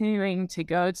 Continuing to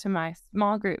go to my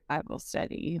small group Bible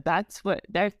study. That's where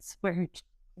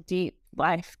deep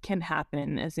life can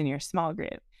happen, is in your small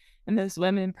group. And those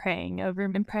women praying over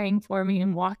and praying for me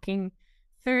and walking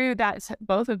through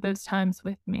both of those times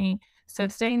with me. So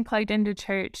staying plugged into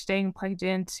church, staying plugged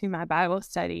into my Bible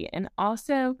study, and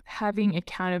also having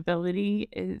accountability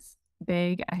is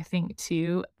big, I think,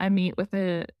 too. I meet with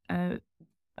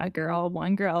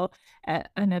one girl,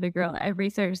 another girl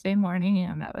every Thursday morning.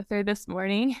 I met with her this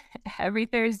morning. Every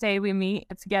Thursday we meet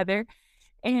together,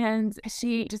 and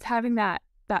she just having that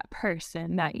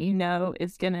person that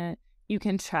is you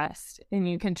can trust, and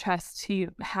you can trust to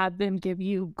have them give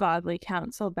you godly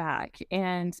counsel back.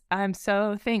 And I'm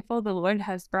so thankful the Lord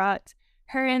has brought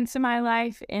her into my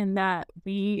life and that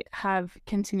we have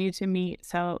continued to meet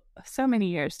so many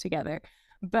years together.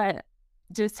 But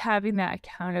just having that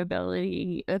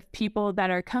accountability of people that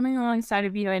are coming alongside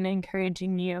of you and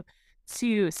encouraging you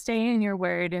to stay in your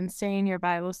word and stay in your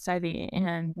Bible study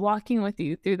and walking with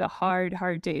you through the hard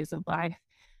days of life.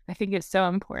 I think it's so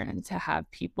important to have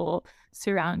people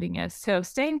surrounding us. So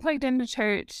staying plugged into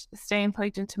church, staying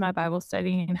plugged into my Bible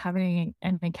study, and having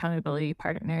an accountability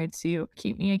partner to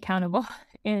keep me accountable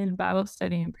in Bible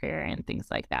study and prayer and things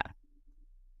like that.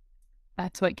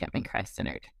 That's what kept me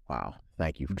Christ-centered. Wow.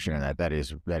 Thank you for sharing that. That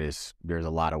is, there's a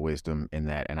lot of wisdom in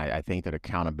that. And I think that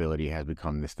accountability has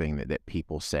become this thing that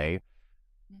people say,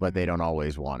 but they don't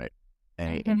always want it.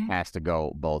 And it has to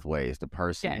go both ways. The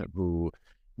person who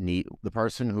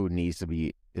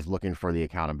is looking for the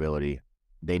accountability,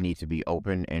 they need to be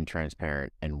open and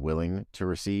transparent and willing to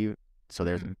receive.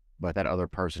 So but that other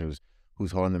person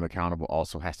who's holding them accountable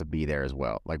also has to be there as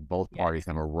well. Like both parties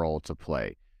have a role to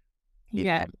play.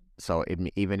 So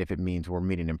even if it means we're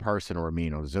meeting in person or we're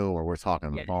meeting on Zoom or we're talking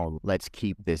on the phone, let's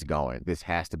keep this going. This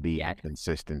has to be a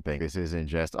consistent thing. This isn't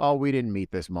just, we didn't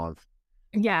meet this month.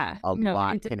 A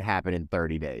lot can happen in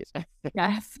 30 days.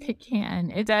 Yes, it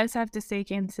can. It does have to stay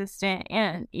consistent.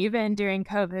 And even during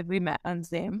COVID, we met on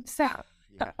Zoom. So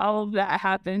all of that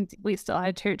happened. We still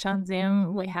had church on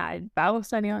Zoom. We had Bible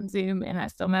study on Zoom, and I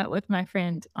still met with my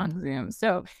friend on Zoom.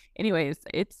 So anyways,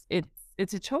 it's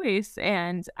a choice.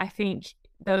 And I think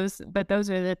those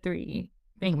are the three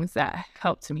things that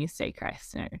helped me stay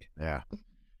Christ-centered. Yeah.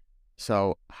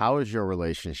 So how is your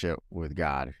relationship with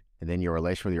God? And then your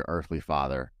relationship with your earthly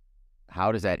father,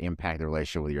 how does that impact the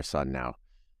relationship with your son now?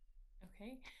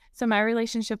 Okay. So my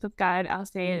relationship with God, I'll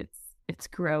say it's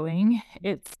growing.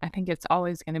 I think it's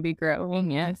always going to be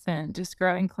growing, yes, and just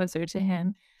growing closer to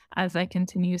him as I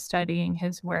continue studying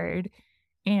his word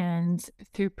and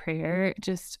through prayer,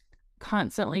 just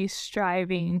constantly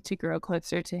striving to grow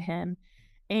closer to him.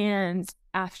 And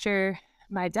after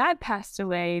my dad passed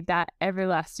away, that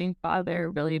everlasting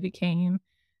father really became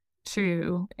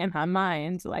true in my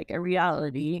mind, like a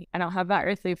reality. I don't have that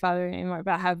earthly father anymore,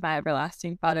 but I have my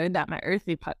everlasting father that my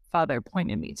earthly father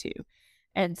pointed me to.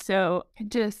 And so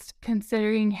just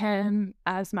considering him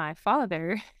as my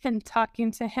father and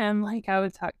talking to him like I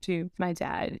would talk to my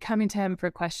dad, coming to him for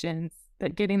questions,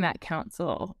 but getting that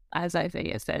counsel, as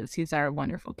Isaiah says, he's our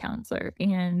wonderful counselor.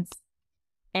 And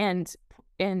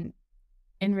in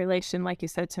relation, like you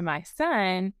said, to my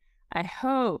son, I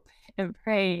hope and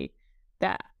pray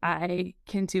that I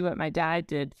can do what my dad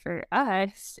did for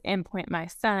us and point my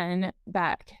son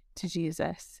back to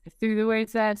Jesus through the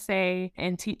words that I say,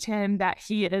 and teach him that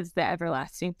he is the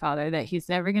everlasting father, that he's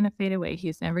never going to fade away.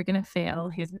 He's never going to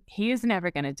fail. He's never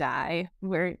going to die.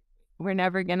 We're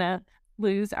never going to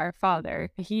lose our father.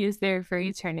 He is there for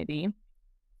eternity.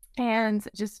 And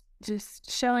just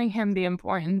showing him the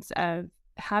importance of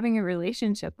having a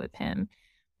relationship with him.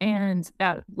 And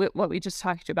that what we just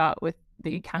talked about with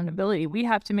the accountability, we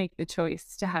have to make the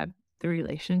choice to have the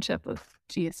relationship with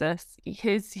Jesus.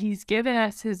 He's given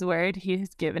us his word. He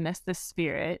has given us the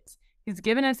Spirit. He's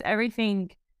given us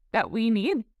everything that we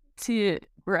need to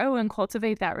grow and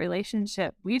cultivate that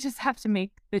relationship. We just have to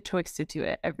make the choice to do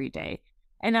it every day.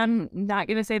 And I'm not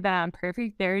going to say that I'm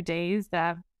perfect. There are days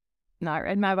that I've not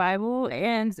read my Bible,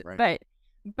 and Right.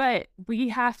 but we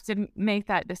have to make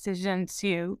that decision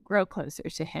to grow closer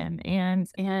to him.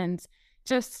 And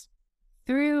just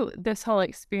through this whole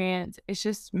experience, it's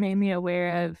just made me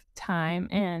aware of time.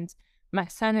 And my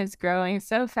son is growing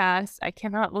so fast. I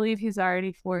cannot believe he's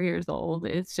already 4 years old.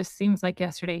 It just seems like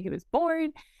yesterday he was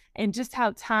born, and just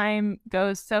how time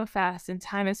goes so fast, and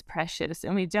time is precious,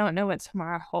 and we don't know what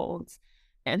tomorrow holds.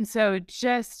 And so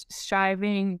just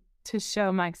striving to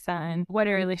show my son what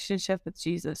a relationship with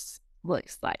Jesus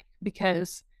looks like,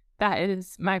 because that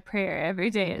is my prayer every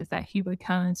day, is that he would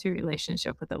come into a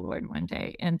relationship with the Lord one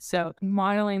day. And so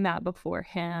modeling that before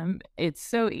him, it's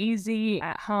so easy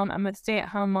at home. I'm a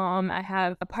stay-at-home mom. I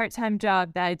have a part-time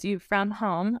job that I do from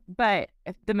home, but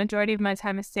if the majority of my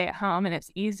time is stay at home, and it's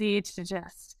easy to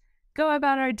just go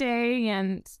about our day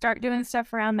and start doing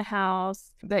stuff around the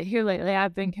house. But here lately,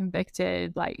 I've been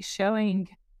convicted, like showing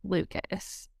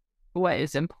Lucas what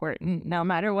is important, no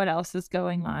matter what else is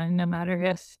going on, no matter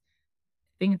if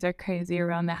things are crazy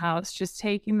around the house, just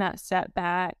taking that step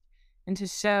back and to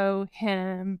show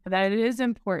him that it is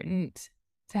important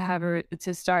to have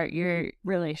to start your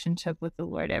relationship with the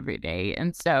Lord every day.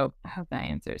 And so I hope that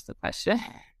answers the question.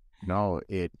 No,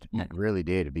 it really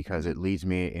did, because it leads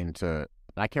me into,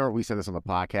 I can't remember if we said this on the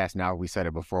podcast. Now we said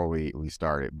it before we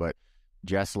started, but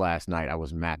just last night I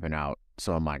was mapping out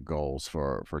some of my goals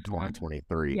for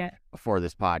 2023 for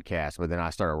this podcast. But then I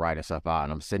started writing stuff out,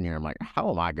 and I'm sitting here, I'm like, how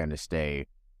am I going to stay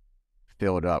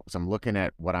filled up? So I'm looking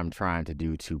at what I'm trying to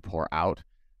do to pour out,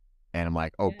 and I'm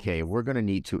like, okay, we're going to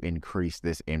need to increase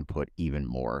this input even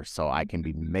more, so I can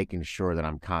be making sure that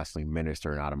I'm constantly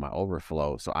ministering out of my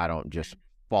overflow, so I don't just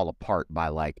fall apart by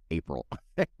like April.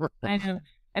 I know.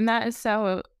 And that is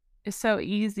so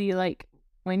easy. Like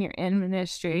when you're in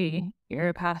ministry, you're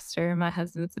a pastor, my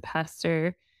husband's a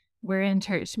pastor, we're in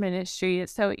church ministry.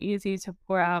 It's so easy to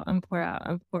pour out and pour out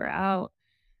and pour out.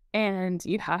 And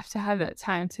you have to have that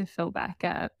time to fill back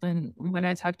up. And when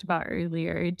I talked about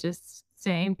earlier, just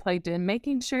staying plugged in,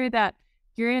 making sure that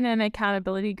you're in an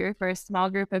accountability group or a small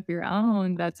group of your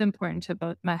own. That's important to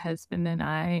both my husband and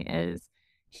I. Is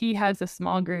he has a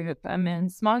small group, a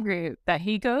men's small group that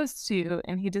he goes to,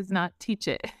 and he does not teach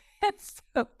it.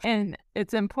 And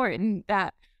it's important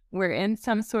that we're in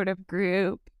some sort of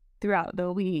group throughout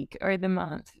the week or the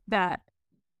month, that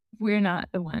we're not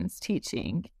the ones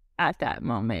teaching at that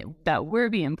moment, that we're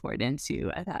being poured into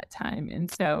at that time.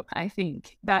 And so I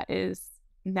think that is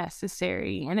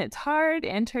necessary. And it's hard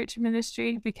in church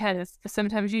ministry, because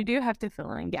sometimes you do have to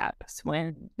fill in gaps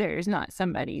when there's not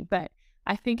somebody. But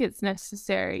I think it's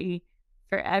necessary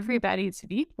for everybody to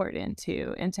be poured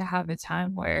into and to have a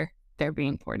time where they're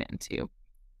being poured into.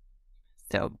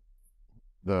 So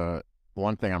the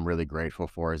one thing I'm really grateful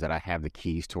for is that I have the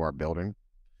keys to our building.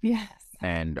 Yes.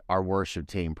 And our worship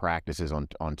team practices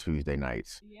on Tuesday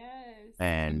nights. Yes.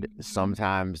 And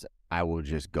sometimes I will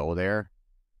just go there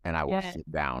and I will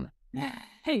sit down. Yes.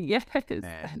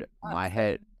 And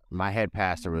my head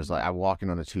pastor was like, I walk in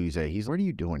on a Tuesday. He's, what are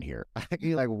you doing here?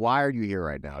 He's like, why are you here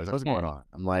right now? He's like, what's going on?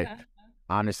 I'm like,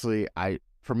 honestly,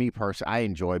 for me personally, I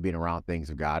enjoy being around things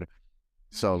of God.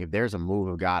 So if there's a move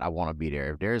of God, I want to be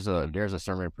there. If there's a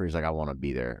sermon preached, like, I want to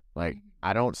be there. Like,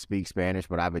 I don't speak Spanish,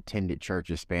 but I've attended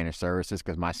church's Spanish services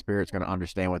because my spirit's going to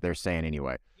understand what they're saying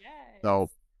anyway. Yes. So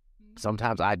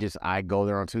sometimes I go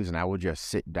there on Tuesday and I will just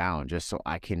sit down just so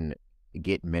I can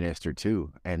get ministered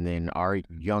to. And then our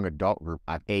young adult group,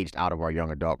 I've aged out of our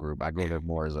young adult group. I go there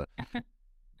more as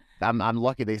I'm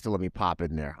lucky they still let me pop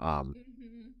in there.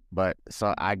 But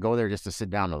so I go there just to sit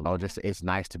down. It's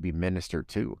nice to be ministered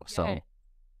to. So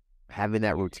having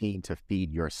that routine to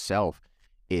feed yourself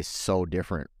is so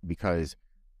different, because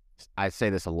I say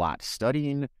this a lot.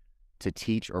 Studying to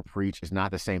teach or preach is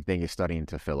not the same thing as studying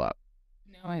to fill up.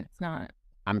 No, it's not.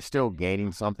 I'm still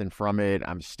gaining something from it.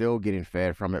 I'm still getting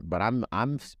fed from it, but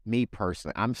I'm me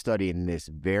personally, I'm studying this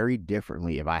very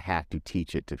differently if I have to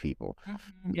teach it to people.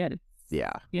 Yes.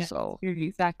 Yeah. Yes. So you're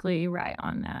exactly right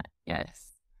on that. Yes.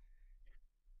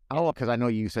 Oh, because I know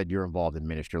you said you're involved in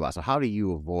ministry a lot. So how do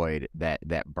you avoid that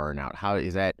burnout? How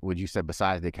is that, would you say,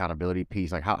 besides the accountability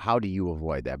piece, like how do you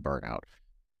avoid that burnout?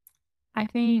 I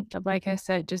think, like I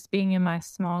said, just being in my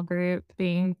small group,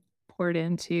 being poured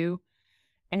into,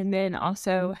 and then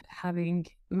also having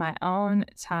my own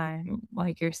time,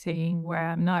 like you're saying, where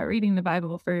I'm not reading the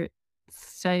Bible for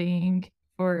studying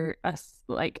for us,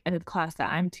 like a class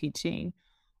that I'm teaching,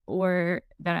 or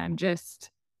that I'm just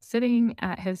sitting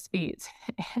at his feet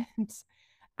and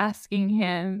asking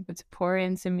him to pour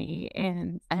into me.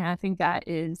 And I think that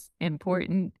is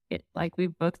important. It, like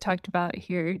we've both talked about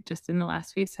here just in the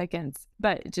last few seconds,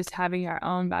 but just having our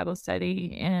own Bible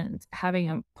study and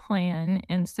having a plan.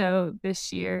 And so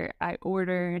this year I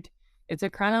ordered, it's a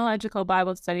chronological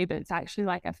Bible study, but it's actually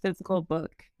like a physical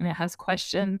book, and it has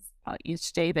questions about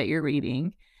each day that you're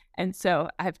reading. And so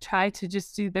I've tried to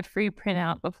just do the free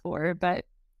printout before, but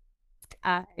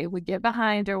I would get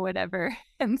behind or whatever.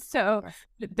 And so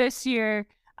this year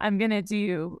I'm going to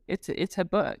do, it's a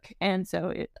book. And so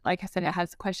it, like I said, it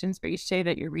has questions for each day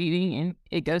that you're reading, and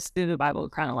it goes through the Bible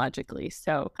chronologically.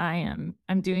 So I'm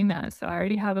doing that. So I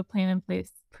already have a plan in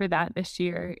place for that this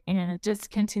year, and just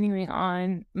continuing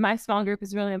on. My small group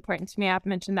is really important to me. I've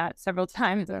mentioned that several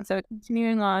times. And so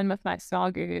continuing on with my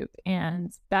small group,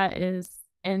 and that is,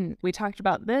 and we talked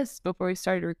about this before we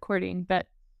started recording, but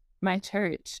my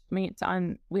church meets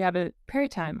on, we have a prayer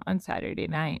time on Saturday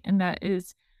night, and that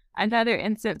is another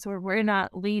instance where we're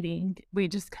not leading. We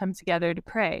just come together to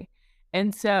pray.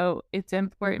 And so it's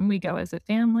important we go as a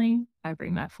family. I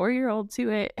bring my 4-year-old to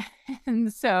it.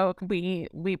 And so we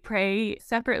pray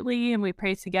separately and we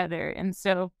pray together. And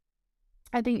so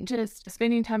I think just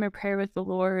spending time in prayer with the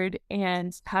Lord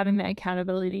and having that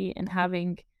accountability and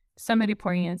having somebody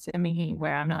pouring into me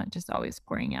where I'm not just always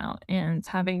pouring out, and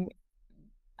having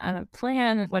a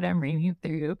plan of what I'm reading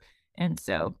through, and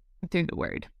so through the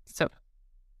word. So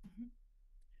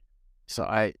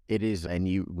it is,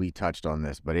 and we touched on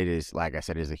this, but it is, like I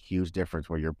said, is a huge difference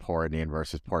where you're pouring in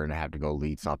versus pouring to have to go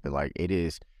lead something. Like it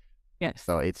is. Yes.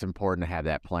 So it's important to have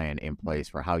that plan in place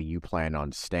for how you plan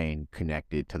on staying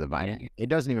connected to the vine. Yeah. It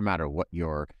doesn't even matter what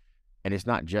and it's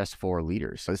not just for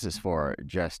leaders. So this is for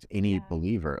just any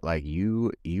believer. Like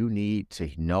you need to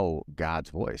know God's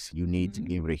voice. You need to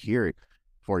be able to hear it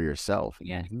for yourself.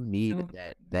 Yeah. You need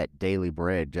that daily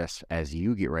bread just as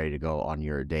you get ready to go on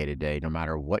your day-to-day, no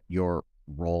matter what your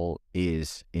role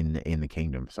is in the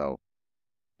kingdom. So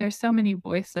there's so many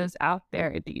voices out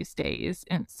there these days,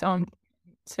 and so important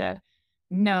to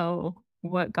know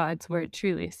what God's word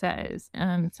truly says.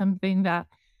 Something that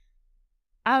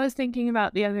I was thinking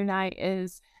about the other night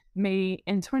is, maybe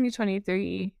in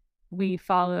 2023 we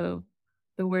follow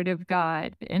the word of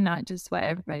God and not just what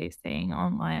everybody's saying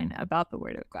online about the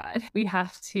word of God. We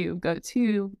have to go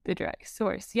to the direct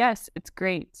source. Yes, it's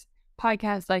great.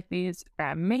 Podcasts like these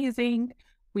are amazing.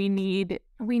 We need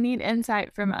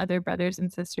insight from other brothers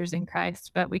and sisters in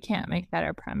Christ, but we can't make that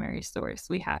our primary source.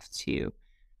 We have to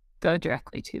go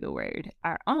directly to the word,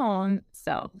 our own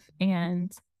self,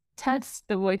 and test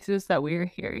the voices that we're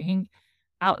hearing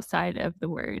outside of the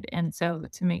word. And so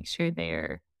to make sure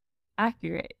they're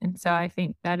accurate. And so I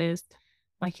think that is,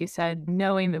 like you said,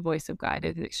 knowing the voice of God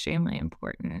is extremely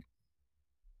important.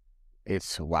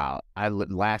 It's wow.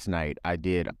 Last night I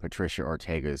did Patricia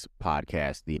Ortega's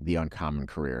podcast, The Uncommon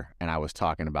Career, and I was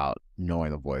talking about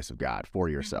knowing the voice of God for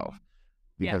yourself.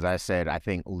 Because I said I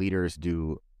think leaders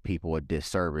do people a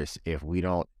disservice if we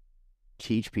don't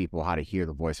teach people how to hear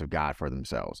the voice of God for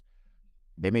themselves.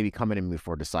 They may be coming to me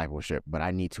for discipleship, but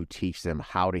I need to teach them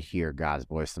how to hear God's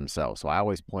voice themselves. So I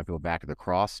always point people back to the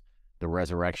cross, the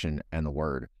resurrection, and the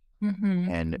word.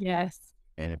 And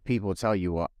and if people tell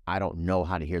you, well, I don't know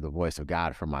how to hear the voice of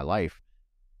God for my life,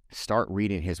 start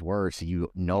reading his word so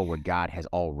you know what God has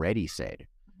already said.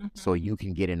 So you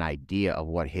can get an idea of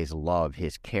what his love,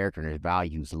 his character, and his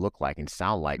values look like and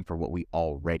sound like for what we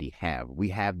already have. We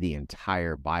have the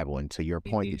entire Bible. And to your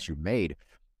point that you made,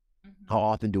 how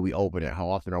often do we open it? How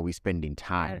often are we spending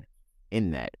time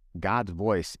in that? God's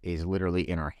voice is literally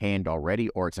in our hand already,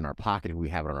 or it's in our pocket if we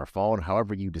have it on our phone,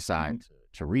 however you decide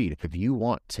to read. If you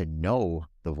want to know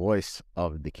the voice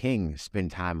of the King,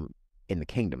 spend time in the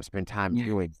kingdom, spend time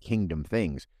doing kingdom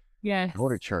things. Go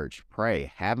to church,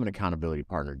 pray, have an accountability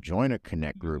partner, join a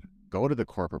connect group, go to the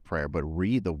corporate prayer, but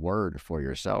read the word for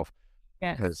yourself.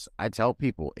 Because I tell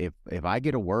people, if I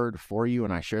get a word for you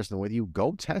and I share something with you,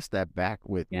 go test that back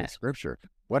with scripture.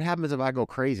 What happens if I go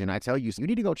crazy and I tell you, you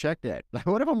need to go check that?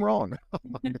 What if I'm wrong?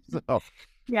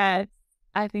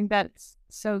 I think that's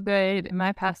so good.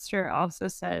 My pastor also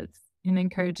says and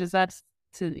encourages us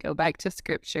to go back to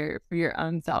scripture for your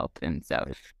own self. And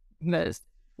so most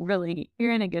really,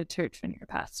 you're in a good church when your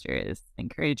pastor is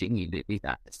encouraging you to do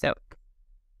that. So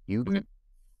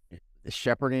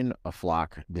shepherding a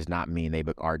flock does not mean they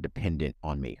are dependent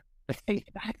on me.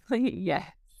 Exactly. Yeah.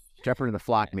 Shepherding the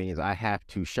flock means I have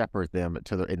to shepherd them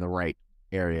in the right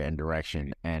area and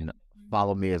direction, and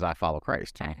follow me as I follow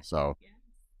Christ. So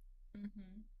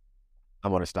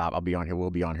I'm gonna stop. I'll be on here.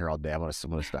 We'll be on here all day. I'm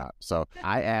gonna stop. So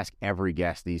I ask every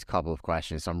guest these couple of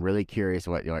questions. So I'm really curious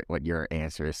what your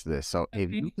answer is to this. So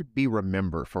if you could be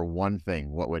remembered for one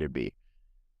thing, what would it be?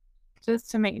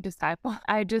 Just to make disciples.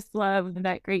 I just love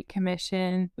that great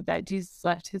commission that Jesus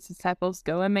left his disciples,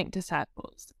 go and make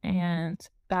disciples. And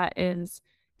that is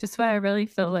just what I really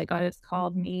feel like God has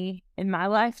called me in my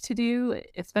life to do,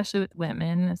 especially with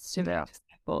women, is to make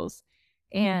disciples.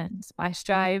 And I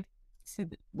strive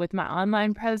with my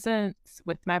online presence,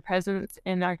 with my presence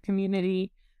in our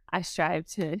community, I strive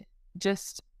to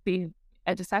just be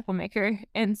a disciple maker.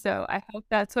 And so I hope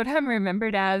that's what I'm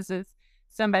remembered as, is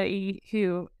somebody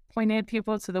who pointed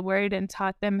people to the word and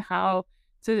taught them how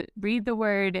to read the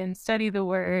word and study the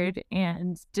word,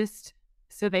 and just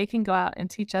so they can go out and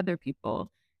teach other people.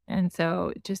 And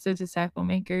so just a disciple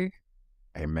maker.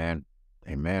 Amen.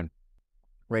 Amen.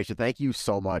 Rachel, thank you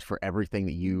so much for everything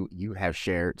that you have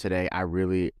shared today.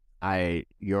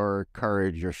 Your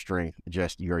courage, your strength,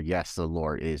 just your yes to the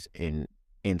Lord is in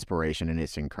inspiration, and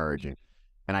it's encouraging.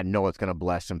 And I know it's going to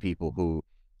bless some people who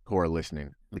are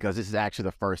listening, because this is actually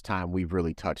the first time we've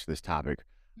really touched this topic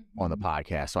on the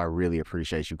podcast. So I really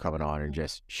appreciate you coming on and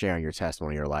just sharing your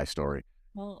testimony, your life story.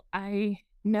 Well, I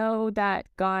know that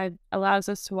God allows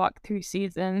us to walk through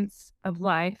seasons of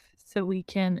life so we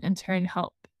can in turn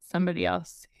help somebody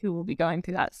else who will be going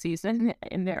through that season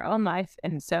in their own life.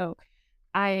 And so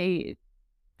I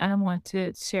want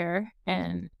to share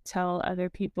and tell other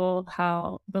people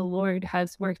how the Lord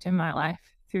has worked in my life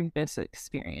through this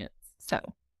experience. So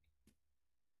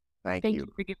thank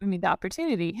you for giving me the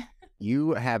opportunity.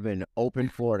 You have an open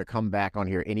floor to come back on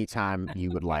here anytime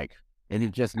you would like. And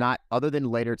it's just not, other than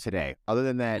later today. Other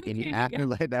than that,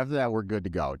 after that, we're good to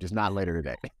go. Just not later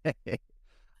today.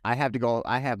 I have to go.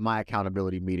 I have my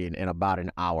accountability meeting in about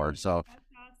an hour. So that's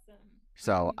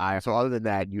awesome. So other than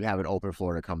that, you have an open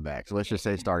floor to come back. So let's just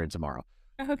say starting tomorrow.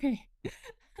 Okay.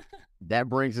 That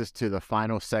brings us to the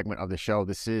final segment of the show.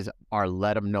 This is our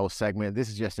Let Them Know segment. This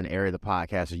is just an area of the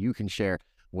podcast so you can share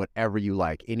whatever you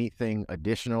like, anything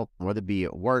additional, whether it be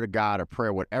a word of God or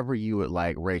prayer, whatever you would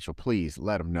like. Rachel, please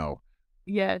let them know.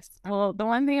 Yes. Well, the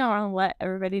one thing I want to let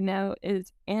everybody know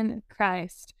is in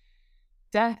Christ,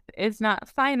 death is not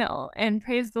final. And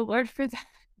praise the Lord for that.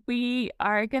 We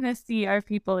are going to see our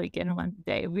people again one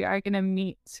day. We are going to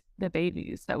meet the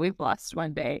babies that we've lost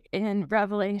one day. In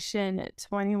Revelation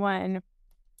 21,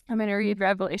 I'm going to read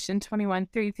Revelation 21,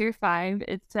 3-5.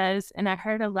 It says, "And I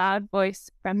heard a loud voice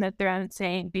from the throne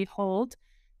saying, Behold,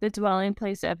 the dwelling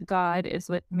place of God is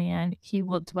with man. He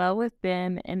will dwell with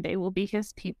them, and they will be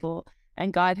his people.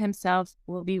 And God himself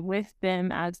will be with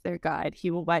them as their God.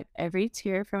 He will wipe every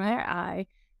tear from their eye,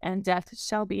 and death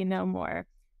shall be no more.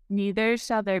 Neither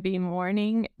shall there be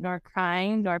mourning, nor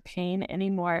crying, nor pain any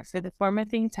more, for the former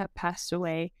things have passed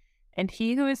away. And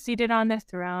he who is seated on the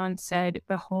throne said,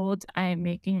 Behold, I am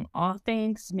making all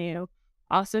things new.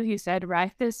 Also he said,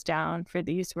 Write this down, for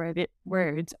these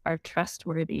words are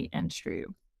trustworthy and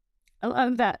true." I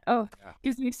love that. Oh,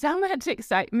 gives me so much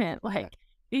excitement.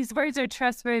 These words are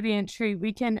trustworthy and true.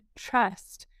 We can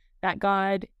trust that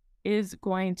God is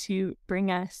going to bring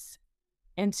us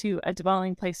into a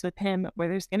dwelling place with him where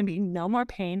there's going to be no more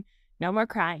pain, no more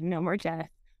crying, no more death.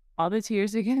 All the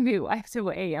tears are going to be wiped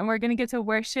away, and we're going to get to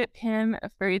worship him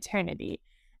for eternity.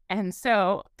 And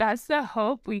so that's the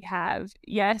hope we have.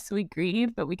 Yes, we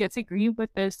grieve, but we get to grieve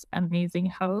with this amazing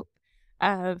hope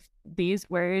of these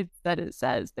words that it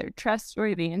says they're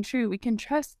trustworthy and true. We can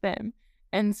trust them.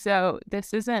 And so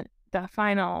this isn't the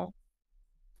final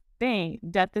thing.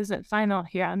 Death isn't final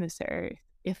here on this earth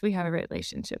if we have a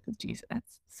relationship with Jesus.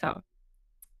 So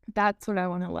that's what I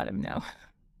want to let him know.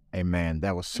 Amen.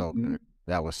 That was so good.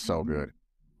 That was so good.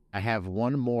 I have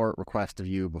one more request of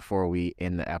you before we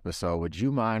end the episode. Would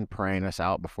you mind praying us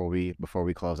out before we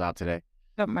close out today?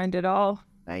 Don't mind at all.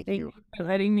 Thank you for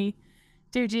letting me.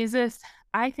 Dear Jesus,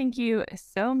 I thank you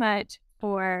so much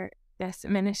for this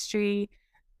ministry,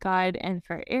 God, and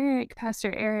for Eric,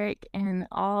 Pastor Eric, and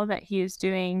all that he is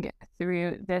doing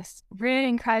through this Rooted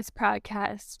in Christ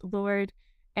podcast, Lord.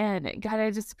 And God,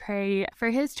 I just pray for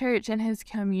his church and his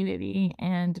community,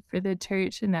 and for the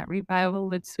church, and that revival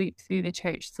would sweep through the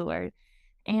church, Lord.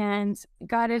 And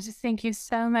God, I just thank you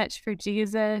so much for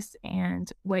Jesus and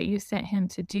what you sent him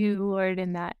to do, Lord,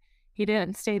 and that he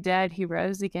didn't stay dead, he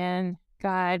rose again,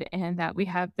 God, and that we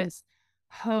have this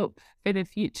hope for the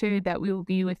future, that we will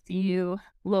be with you,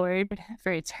 Lord,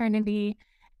 for eternity,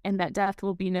 and that death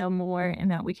will be no more, and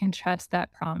that we can trust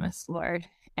that promise, Lord.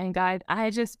 And God, I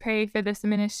just pray for this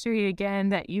ministry again,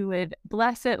 that you would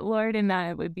bless it, Lord, and that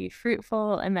it would be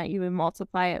fruitful, and that you would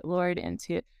multiply it, Lord,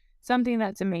 into something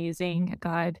that's amazing,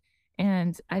 God.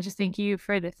 And I just thank you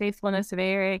for the faithfulness of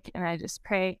Eric. And I just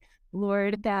pray,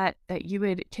 Lord, that you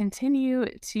would continue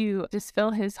to just fill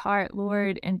his heart,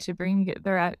 Lord, and to bring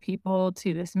the right people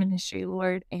to this ministry,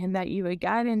 Lord, and that you would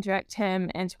guide and direct him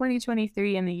in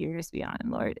 2023 and the years beyond,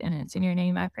 Lord. And it's in your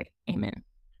name I pray. Amen.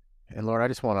 And Lord, I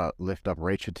just want to lift up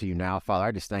Rachel to you now. Father,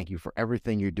 I just thank you for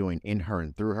everything you're doing in her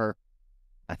and through her.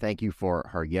 I thank you for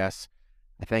her yes.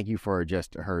 I thank you for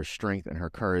just her strength and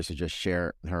her courage to just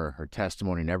share her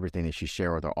testimony and everything that she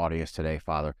shared with our audience today,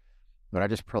 Father. But I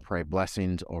just pray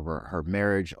blessings over her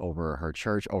marriage, over her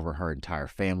church, over her entire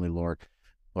family, Lord.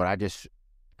 Lord, I just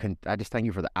thank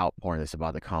you for the outpouring that's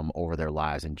about to come over their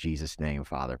lives in Jesus' name,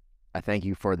 Father. I thank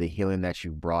you for the healing that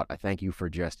you brought. I thank you for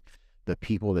just the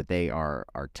people that they are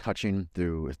touching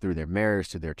through their marriage,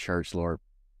 to their church, Lord.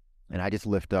 And I just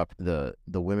lift up the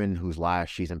women whose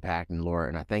lives she's impacting, Lord.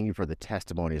 And I thank you for the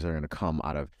testimonies that are going to come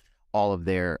out of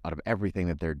everything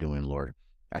that they're doing, Lord.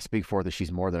 I speak forth that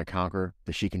she's more than a conqueror,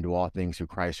 that she can do all things through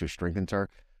Christ who strengthens her,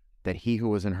 that he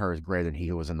who is in her is greater than he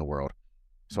who is in the world.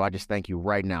 So I just thank you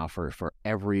right now for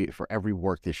every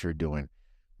work that you're doing.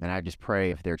 And I just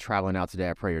pray if they're traveling out today,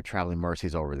 I pray your traveling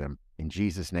mercies over them. In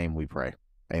Jesus' name we pray.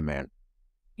 Amen.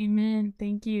 Amen.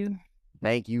 Thank you.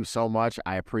 Thank you so much.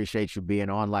 I appreciate you being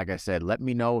on. Like I said, let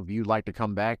me know if you'd like to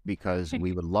come back because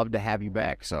we would love to have you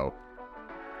back. So,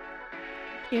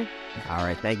 thank you. All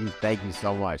right. Thank you. Thank you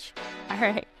so much. All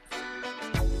right.